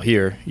the plow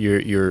here,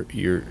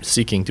 you're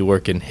seeking to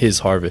work in His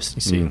harvest.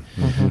 You see,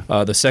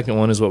 the second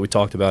one is what we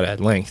talked about at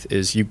length: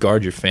 is you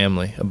guard your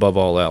family above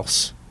all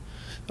else.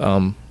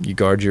 You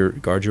guard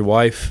your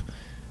wife,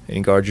 and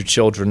you guard your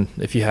children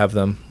if you have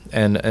them.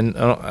 And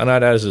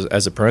I'd add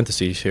as a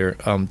parenthesis here,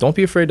 don't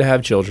be afraid to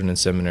have children in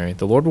seminary.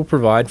 The Lord will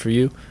provide for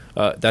you.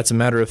 That's a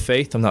matter of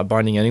faith. I'm not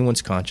binding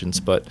anyone's conscience,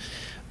 but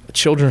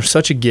children are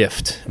such a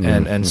gift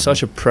and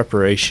such a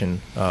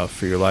preparation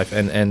for your life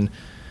and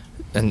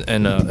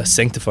a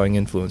sanctifying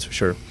influence for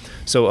sure.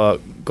 So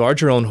guard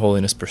your own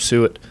holiness,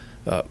 pursue it,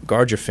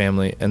 guard your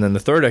family. And then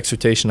the third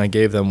exhortation I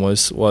gave them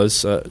was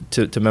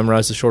to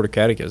memorize the Shorter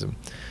Catechism.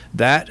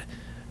 That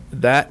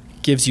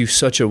gives you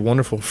such a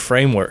wonderful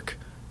framework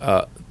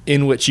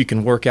in which you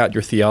can work out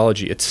your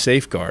theology. It's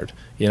safeguard.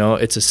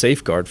 It's a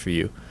safeguard for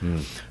you.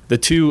 The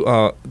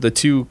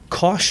two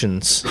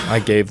cautions I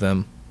gave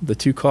them, the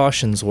two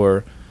cautions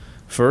were,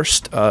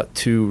 first,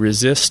 to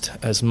resist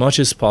as much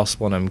as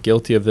possible, and I'm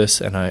guilty of this,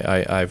 and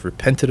I've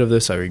repented of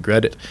this, I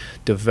regret it,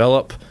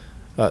 develop,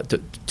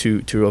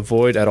 to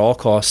avoid at all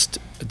costs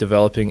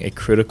developing a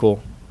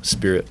critical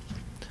spirit.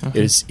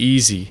 It is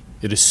easy.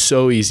 It is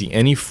so easy.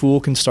 Any fool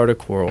can start a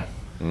quarrel.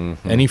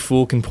 Any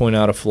fool can point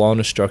out a flaw in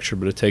a structure,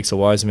 but it takes a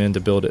wise man to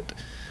build it.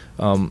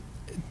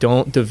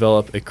 Don't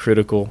develop a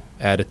critical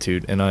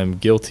attitude, and I'm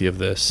guilty of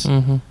this.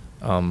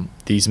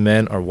 These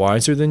men are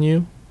wiser than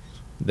you.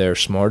 They're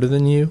smarter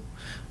than you.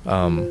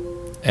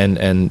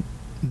 And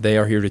they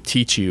are here to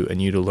teach you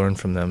and you to learn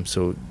from them.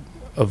 So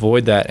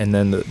avoid that. And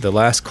then the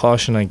last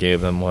caution I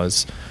gave them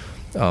was,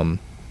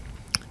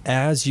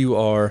 as you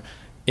are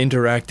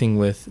interacting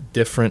with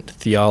different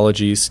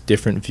theologies,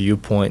 different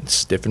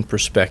viewpoints, different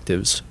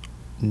perspectives,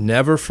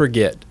 never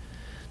forget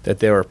that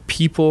there are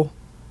people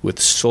with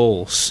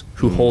souls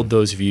who hold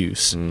those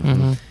views.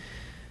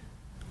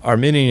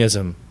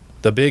 Arminianism,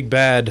 the big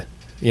bad,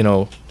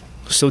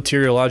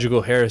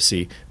 soteriological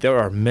heresy, there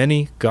are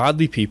many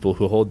godly people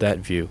who hold that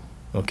view,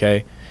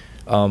 okay?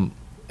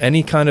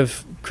 Any kind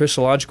of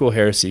Christological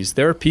heresies,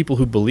 there are people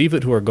who believe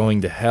it who are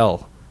going to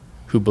hell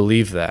who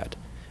believe that.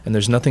 And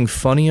there's nothing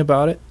funny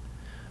about it.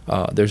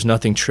 There's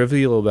nothing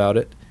trivial about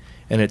it.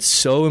 And it's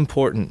so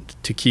important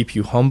to keep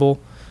you humble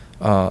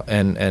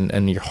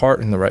and your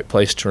heart in the right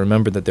place to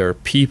remember that there are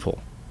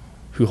people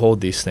who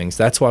hold these things.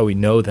 That's why we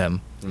know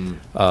them.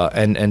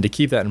 And to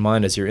keep that in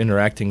mind as you're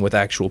interacting with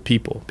actual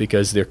people,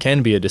 because there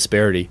can be a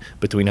disparity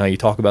between how you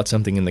talk about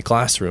something in the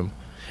classroom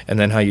and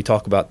then how you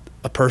talk about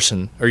a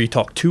person, or you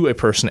talk to a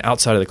person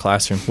outside of the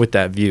classroom with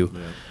that view.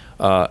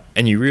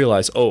 And you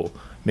realize,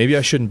 maybe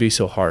I shouldn't be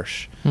so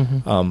harsh.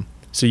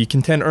 So you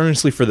contend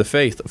earnestly for the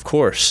faith, of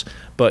course,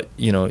 but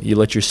you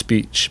let your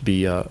speech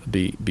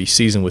be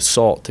seasoned with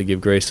salt to give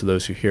grace to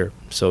those who hear.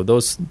 So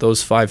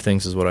those 5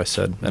 things is what I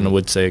said, and I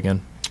would say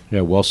again.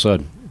 Yeah, well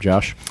said.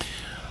 Josh?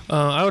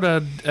 I would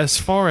add, as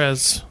far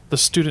as the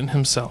student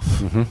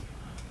himself,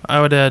 I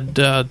would add,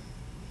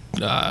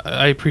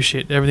 I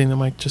appreciate everything that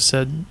Mike just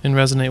said and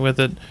resonate with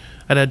it.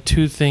 I'd add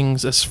 2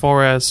 things as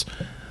far as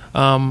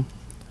how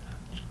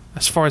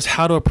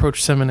to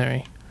approach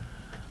seminary.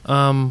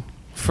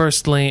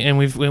 Firstly, and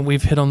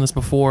we've hit on this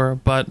before,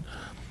 but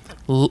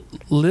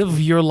live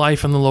your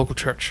life in the local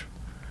church.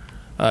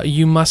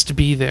 You must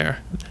be there.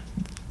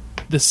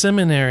 The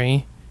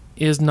seminary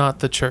is not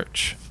the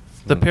church.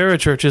 The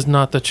parachurch is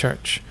not the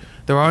church.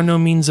 There are no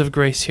means of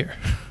grace here.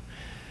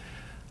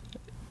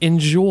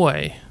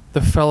 Enjoy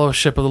the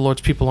fellowship of the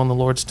Lord's people on the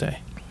Lord's Day.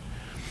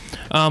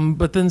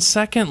 But then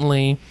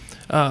secondly,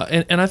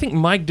 and I think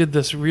Mike did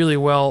this really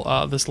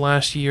well this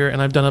last year,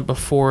 and I've done it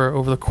before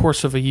over the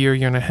course of a year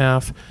and a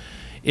half,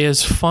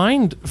 is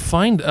find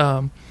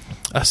a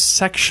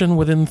section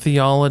within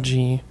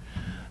theology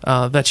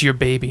that's your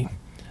baby.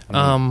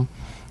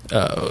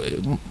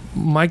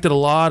 Mike did a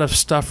lot of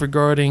stuff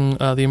regarding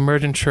the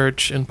emergent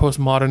church and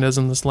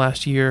postmodernism this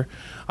last year.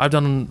 I've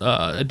done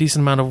a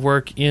decent amount of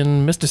work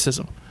in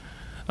mysticism.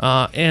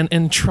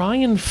 And try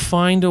and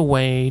find a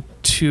way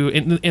to,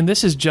 and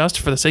this is just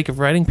for the sake of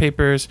writing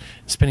papers,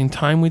 spending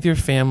time with your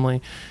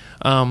family,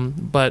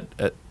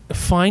 but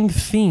find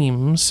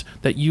themes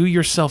that you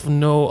yourself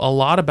know a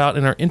lot about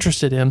and are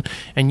interested in,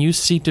 and you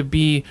see to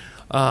be,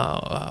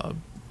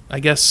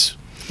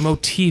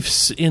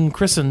 motifs in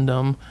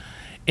Christendom,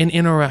 and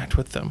interact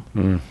with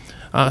them.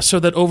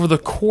 So that over the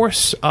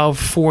course of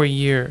 4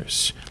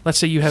 years, let's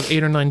say you have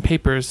 8 or 9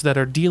 papers that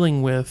are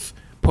dealing with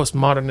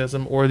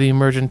postmodernism or the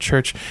emergent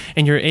church,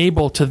 and you're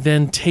able to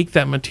then take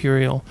that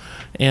material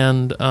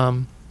and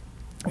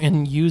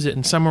use it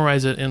and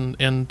summarize it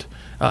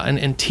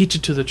and teach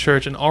it to the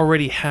church, and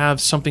already have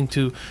something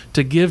to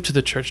give to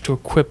the church to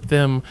equip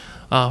them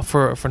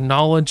for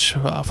knowledge,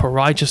 for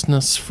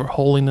righteousness, for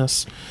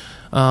holiness,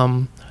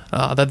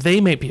 that they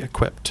may be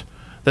equipped,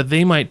 that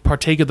they might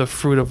partake of the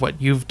fruit of what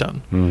you've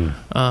done.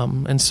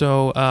 And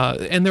so,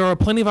 and there are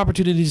plenty of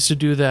opportunities to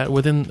do that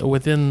within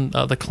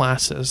the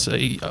classes.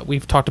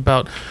 We've talked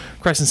about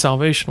Christ and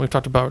salvation. We've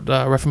talked about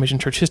Reformation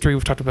church history.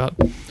 We've talked about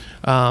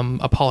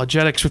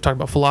apologetics. We've talked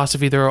about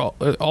philosophy. There are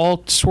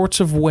all sorts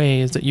of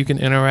ways that you can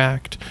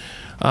interact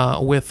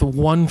with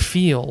one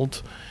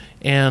field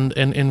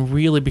and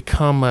really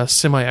become a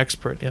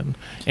semi-expert in.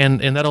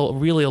 And that'll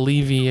really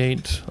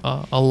alleviate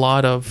a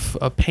lot of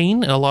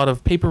pain and a lot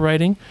of paper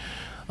writing,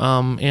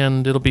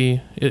 and it'll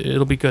be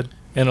good.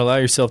 And allow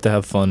yourself to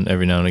have fun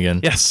every now and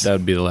again. Yes. That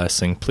would be the last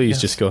thing. Please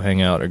just go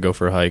hang out or go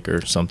for a hike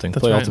or something.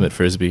 That's Play right. Ultimate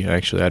Frisbee.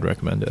 Actually, I'd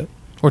recommend it.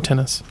 Or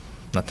tennis.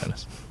 Not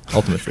tennis.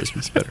 Ultimate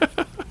Frisbee's better.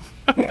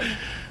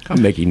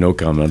 I'm making no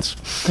comments.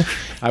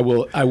 I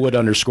would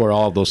underscore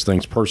all of those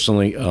things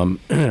personally. I'm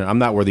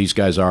not where these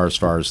guys are as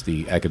far as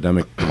the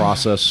academic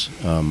process.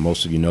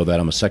 Most of you know that.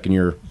 I'm a second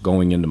year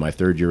going into my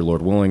third year,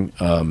 Lord willing.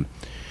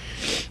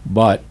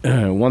 But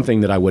one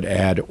thing that I would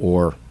add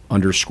or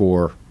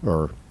underscore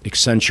or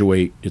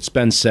accentuate, it's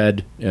been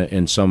said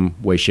in some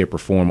way, shape, or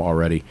form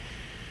already,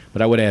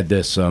 but I would add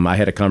this. I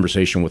had a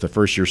conversation with a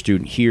first-year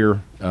student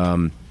here,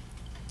 and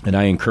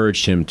I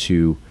encouraged him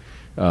to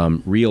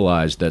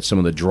realize that some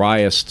of the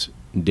driest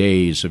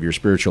days of your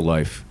spiritual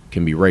life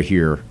can be right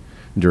here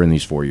during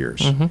these 4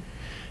 years. Mm-hmm.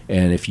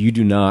 And if you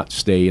do not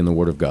stay in the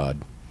Word of God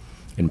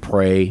and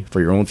pray for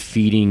your own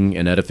feeding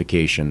and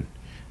edification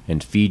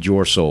and feed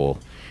your soul,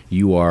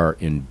 you are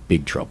in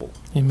big trouble.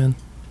 Amen.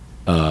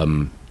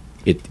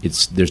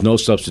 There's no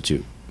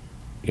substitute.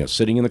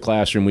 Sitting in the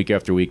classroom week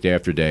after week, day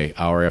after day,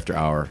 hour after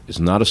hour is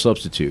not a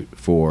substitute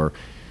for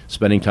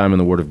spending time in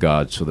the Word of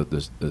God so that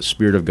the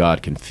Spirit of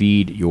God can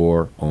feed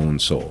your own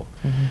soul.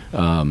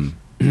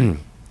 Mm-hmm.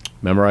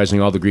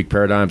 Memorizing all the Greek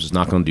paradigms is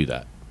not going to do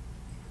that.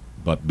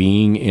 But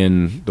being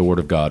in the Word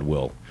of God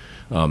will.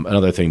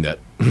 Another thing that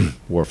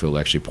Warfield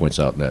actually points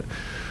out in that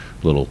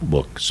little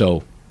book.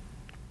 So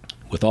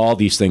with all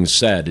these things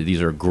said,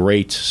 these are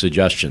great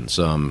suggestions.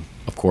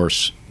 Of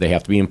course, they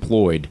have to be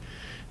employed.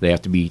 They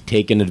have to be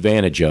taken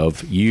advantage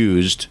of,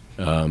 used.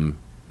 And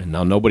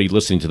now nobody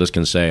listening to this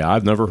can say,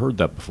 I've never heard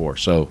that before.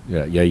 So,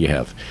 yeah, you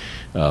have,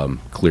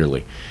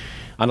 clearly.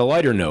 On a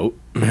lighter note,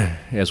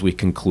 as we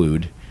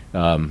conclude,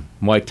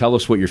 Mike, tell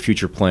us what your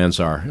future plans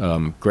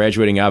are.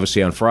 Graduating,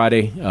 obviously, on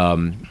Friday.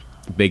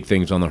 Big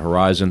things on the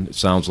horizon, it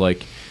sounds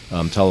like.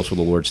 Tell us where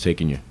the Lord's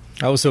taking you.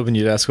 I was hoping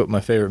you'd ask what my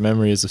favorite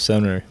memory is of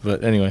seminary,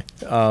 but anyway.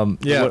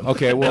 Yeah.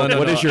 Okay, well,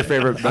 what is your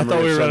favorite memory? I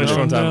thought we were running short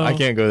on time. I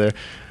can't go there.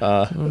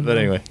 But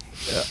anyway,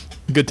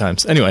 good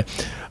times. Anyway.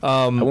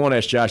 I won't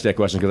ask Josh that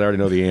question because I already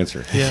know the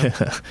answer.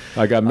 Yeah.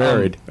 I got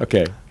married.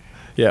 Okay.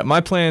 Yeah,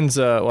 my plans,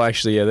 they're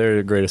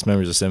the greatest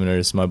memories of seminary.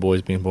 It's my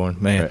boys being born.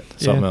 Man,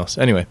 right. Something else.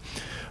 Anyway.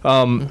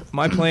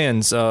 My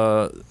plans,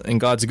 in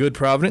God's good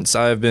providence,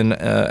 I have been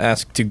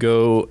asked to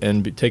go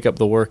and take up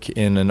the work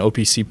in an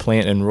OPC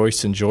plant in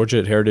Royston, Georgia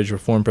at Heritage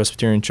Reformed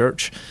Presbyterian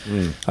Church.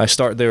 I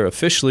start there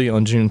officially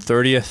on June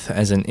 30th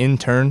as an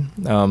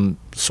intern,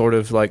 sort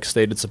of like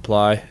stated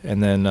supply,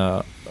 and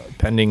then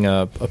pending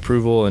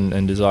approval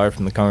and desire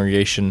from the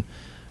congregation,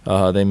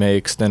 they may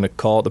extend a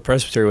call. The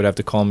presbytery would have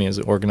to call me as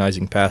an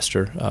organizing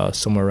pastor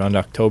somewhere around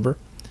October.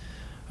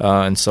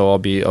 And so I'll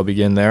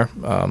begin there.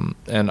 And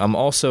I'm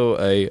also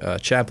a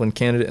chaplain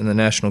candidate in the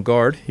National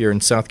Guard here in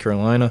South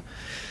Carolina.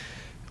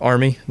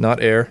 Army, not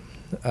Air.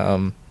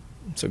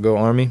 So go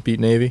Army, beat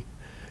Navy.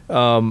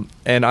 And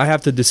I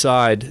have to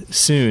decide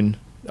soon,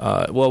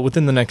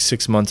 within the next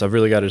 6 months, I've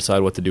really got to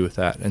decide what to do with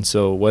that. And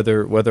so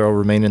whether I'll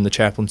remain in the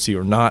chaplaincy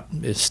or not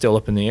is still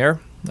up in the air.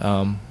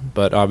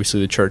 But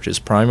obviously the church is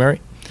primary.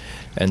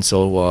 And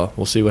so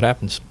we'll see what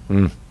happens.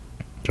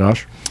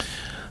 Josh?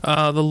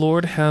 The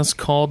Lord has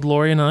called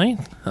Lori and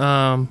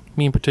I,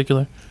 me in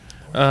particular,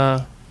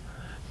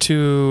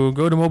 to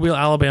go to Mobile,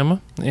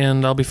 Alabama,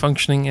 and I'll be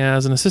functioning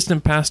as an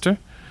assistant pastor,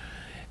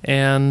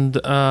 and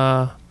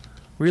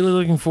really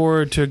looking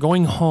forward to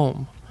going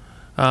home.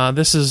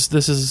 This is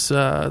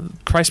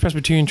Christ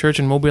Presbyterian Church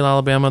in Mobile,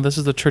 Alabama. This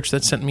is the church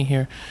that sent me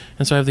here,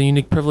 and so I have the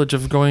unique privilege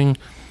of going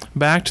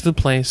back to the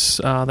place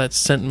that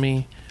sent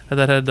me,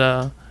 that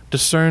had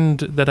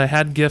discerned that I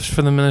had gifts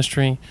for the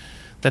ministry,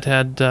 that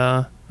had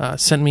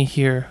sent me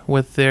here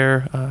with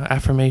their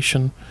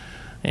affirmation,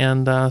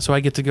 and so I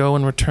get to go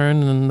and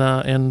return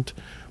and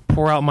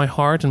pour out my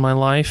heart and my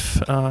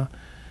life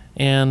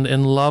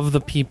and love the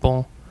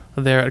people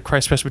there at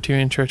Christ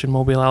Presbyterian Church in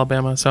Mobile,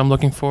 Alabama. So I'm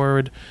looking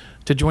forward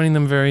to joining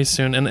them very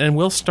soon, and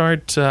we'll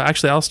start.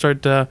 I'll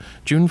start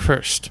June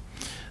 1st.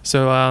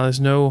 So there's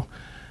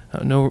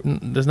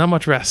there's not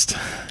much rest.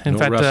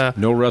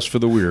 No rest for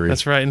the weary.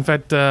 That's right. In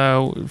fact,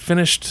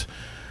 finished.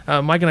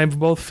 Mike and I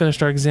both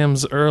finished our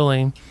exams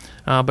early,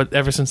 but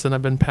ever since then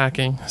I've been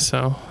packing.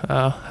 So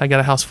I got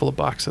a house full of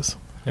boxes.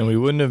 And we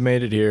wouldn't have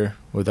made it here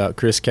without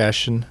Chris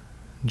Cashin,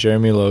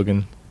 Jeremy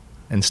Logan,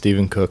 and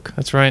Stephen Cook.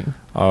 That's right.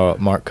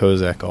 Mark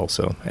Kozak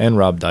also, and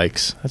Rob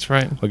Dykes. That's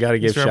right. We got to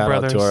give shout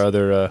out to our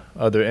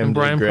other MD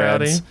Brian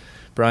grads. Prouty.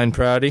 Brian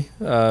Prouty.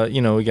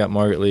 We got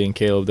Margaret Lee and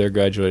Caleb. They're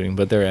graduating,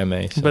 but they're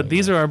MA. So, but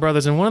these are our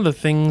brothers, and one of the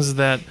things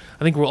that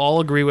I think we'll all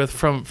agree with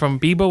from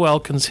Bebo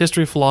Elkin's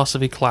history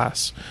philosophy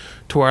class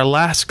to our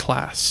last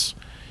class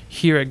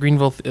here at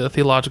Greenville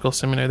Theological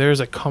Seminary, there is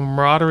a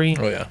camaraderie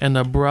and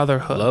a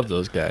brotherhood. Love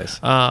those guys.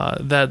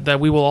 That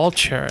we will all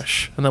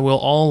cherish and that we'll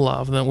all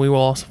love and that we will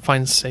all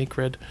find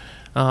sacred.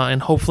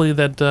 and hopefully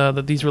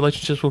that these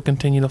relationships will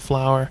continue to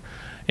flower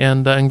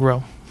and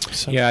grow.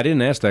 So. Yeah, I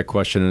didn't ask that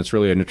question, and it's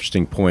really an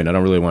interesting point. I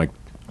don't really want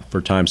to,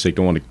 for time's sake,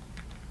 don't want to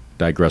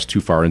digress too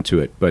far into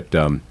it, but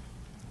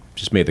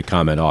just made the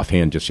comment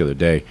offhand just the other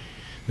day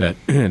that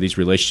these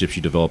relationships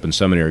you develop in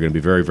seminary are going to be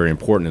very, very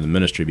important in the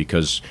ministry,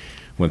 because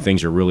when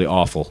things are really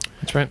awful,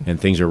 that's right, and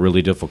things are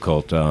really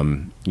difficult,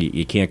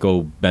 you can't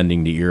go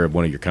bending the ear of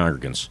one of your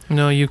congregants.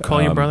 No, you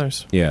call your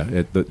brothers.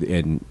 Yeah,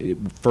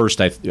 first,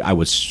 I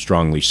would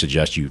strongly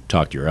suggest you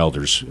talk to your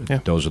elders. Yeah.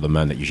 Those are the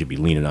men that you should be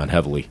leaning on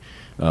heavily,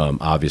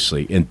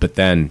 obviously. But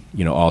then,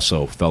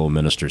 also fellow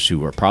ministers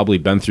who have probably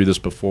been through this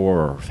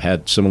before or have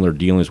had similar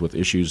dealings with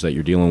issues that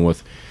you're dealing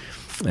with,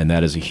 and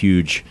that is a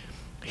huge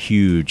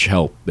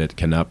help that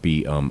cannot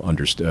be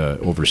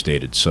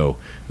overstated. So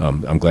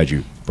I'm glad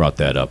you brought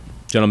that up.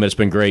 Gentlemen, it's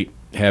been great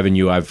having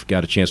you. I've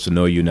got a chance to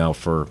know you now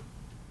for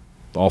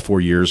all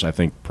 4 years, I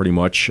think, pretty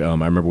much. I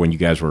remember when you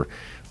guys were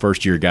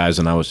first-year guys,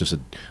 and I was just a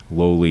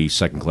lowly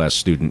second-class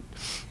student.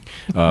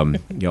 Y'all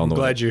know.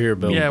 Glad you're here,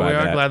 Bill. Yeah, we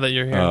are glad that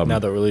you're here. Now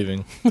that we're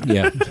leaving.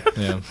 Yeah.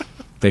 Yeah.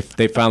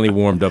 They finally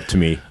warmed up to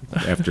me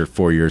after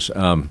 4 years.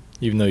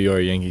 Even though you are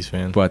a Yankees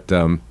fan. But,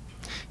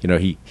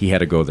 he had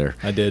to go there.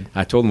 I did.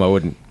 I told him I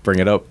wouldn't bring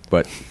it up,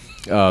 but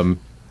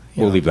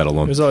we'll leave that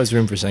alone. There's always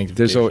room for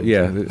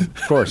sanctification.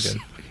 Of course.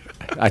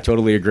 I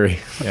totally agree.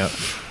 Yeah.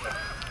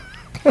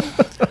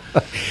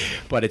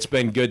 But it's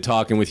been good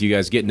talking with you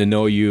guys, getting to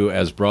know you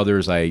as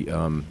brothers. I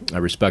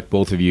respect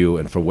both of you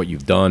and for what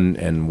you've done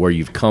and where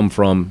you've come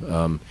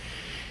from.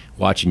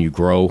 Watching you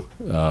grow,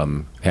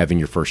 having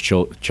your first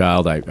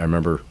child. I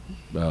remember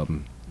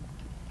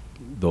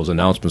those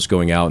announcements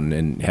going out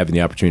and having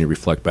the opportunity to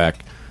reflect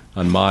back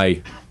on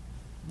my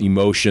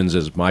emotions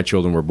as my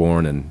children were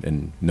born,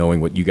 and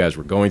knowing what you guys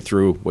were going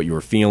through, what you were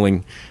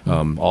feeling.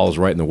 All is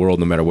right in the world,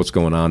 no matter what's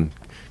going on.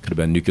 Could have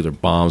been nuclear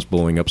bombs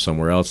blowing up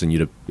somewhere else, and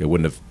it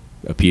wouldn't have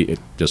appeared.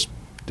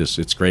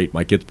 It's great.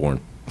 My kid's born.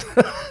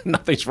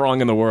 Nothing's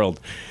wrong in the world.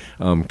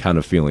 Kind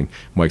of feeling.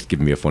 Mike's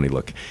giving me a funny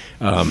look.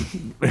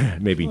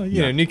 Maybe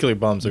nuclear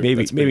bombs are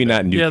maybe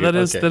not nuclear. Yeah,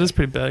 that is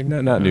pretty big.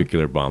 Not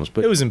nuclear bombs,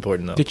 but it was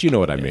important though. Did you know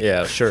what I mean?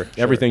 Yeah, sure.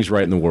 Everything's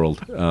right in the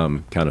world.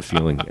 Kind of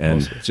feeling,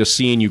 and just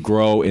seeing you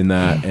grow in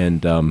that,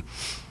 and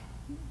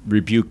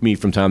rebuke me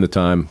from time to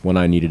time when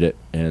I needed it,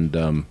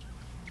 and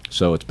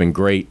so it's been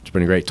great. It's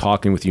been great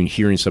talking with you and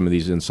hearing some of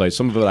these insights.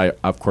 Some of it I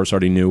of course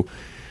already knew,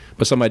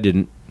 but some I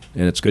didn't.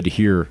 And it's good to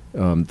hear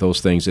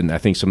those things. And I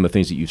think some of the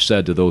things that you've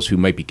said to those who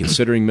might be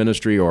considering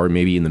ministry or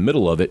maybe in the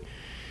middle of it,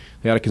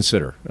 they got to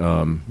consider.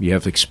 You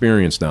have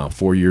experience now,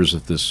 4 years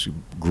of this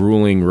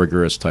grueling,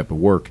 rigorous type of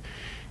work.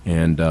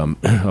 And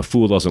a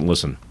fool doesn't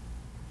listen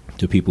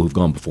to people who've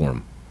gone before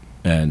him.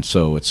 And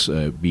so it's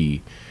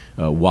be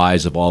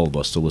wise of all of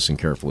us to listen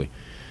carefully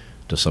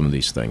to some of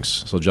these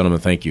things. So, gentlemen,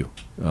 thank you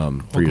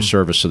for your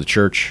service to the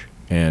church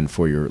and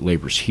for your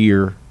labors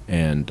here.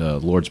 And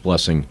Lord's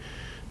blessing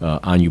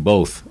on you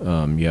both.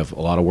 You have a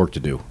lot of work to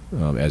do,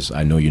 as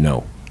I know you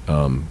know,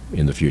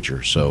 in the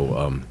future.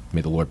 So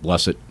may the Lord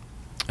bless it,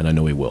 and I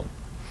know He will.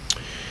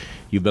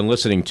 You've been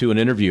listening to an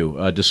interview,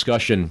 a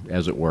discussion,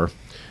 as it were,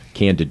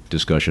 candid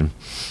discussion,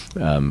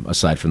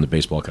 aside from the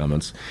baseball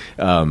comments,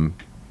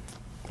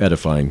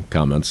 edifying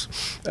comments,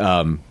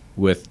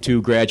 with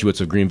two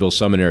graduates of Greenville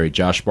Seminary,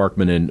 Josh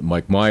Sparkman and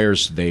Mike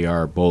Myers. They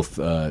are both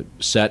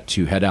set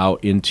to head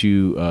out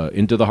into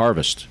the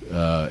harvest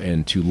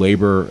and to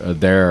labor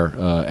there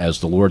as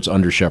the Lord's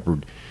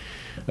under-shepherd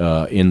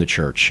in the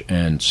church.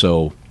 And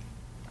so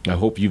I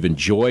hope you've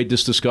enjoyed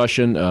this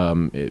discussion,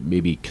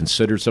 maybe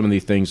considered some of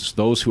these things.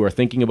 Those who are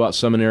thinking about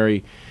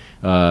seminary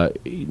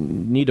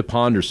need to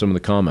ponder some of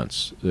the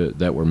comments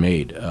that were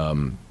made.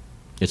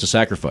 It's a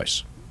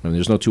sacrifice. I mean,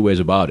 there's no two ways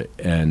about it.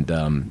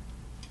 And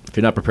if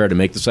you're not prepared to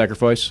make the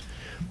sacrifice,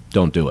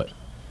 don't do it.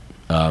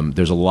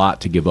 There's a lot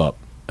to give up,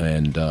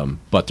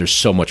 but there's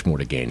so much more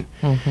to gain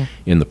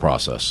in the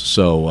process.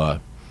 So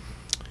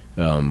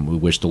we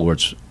wish the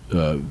Lord's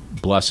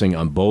blessing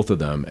on both of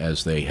them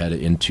as they head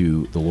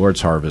into the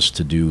Lord's harvest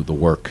to do the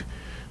work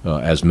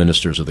as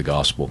ministers of the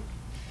gospel.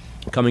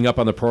 Coming up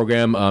on the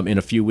program in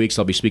a few weeks,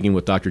 I'll be speaking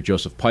with Dr.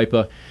 Joseph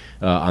Pipa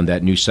on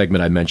that new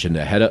segment I mentioned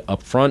ahead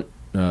up front.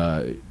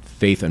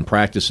 Faith and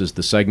Practice is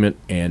the segment,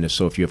 and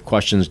so if you have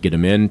questions, get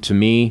them in to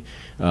me,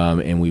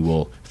 and we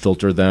will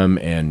filter them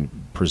and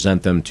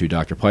present them to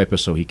Dr. Pipa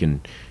so he can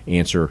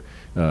answer,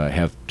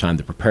 have time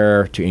to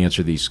prepare to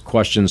answer these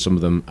questions. Some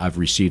of them I've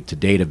received to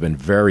date have been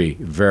very,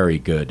 very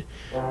good,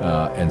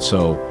 and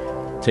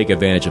so take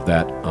advantage of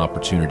that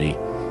opportunity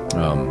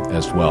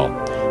as well.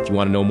 If you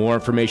want to know more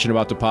information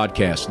about the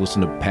podcast,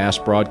 listen to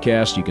past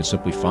broadcasts, you can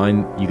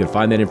find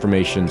that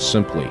information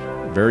simply,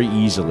 very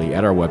easily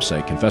at our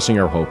website,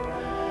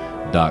 confessingourhope.com.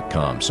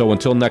 So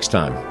until next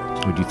time,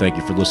 we do thank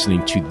you for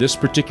listening to this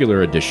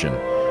particular edition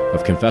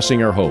of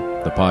Confessing Our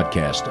Hope, the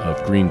podcast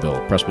of Greenville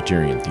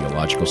Presbyterian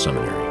Theological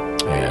Seminary.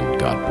 And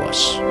God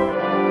bless.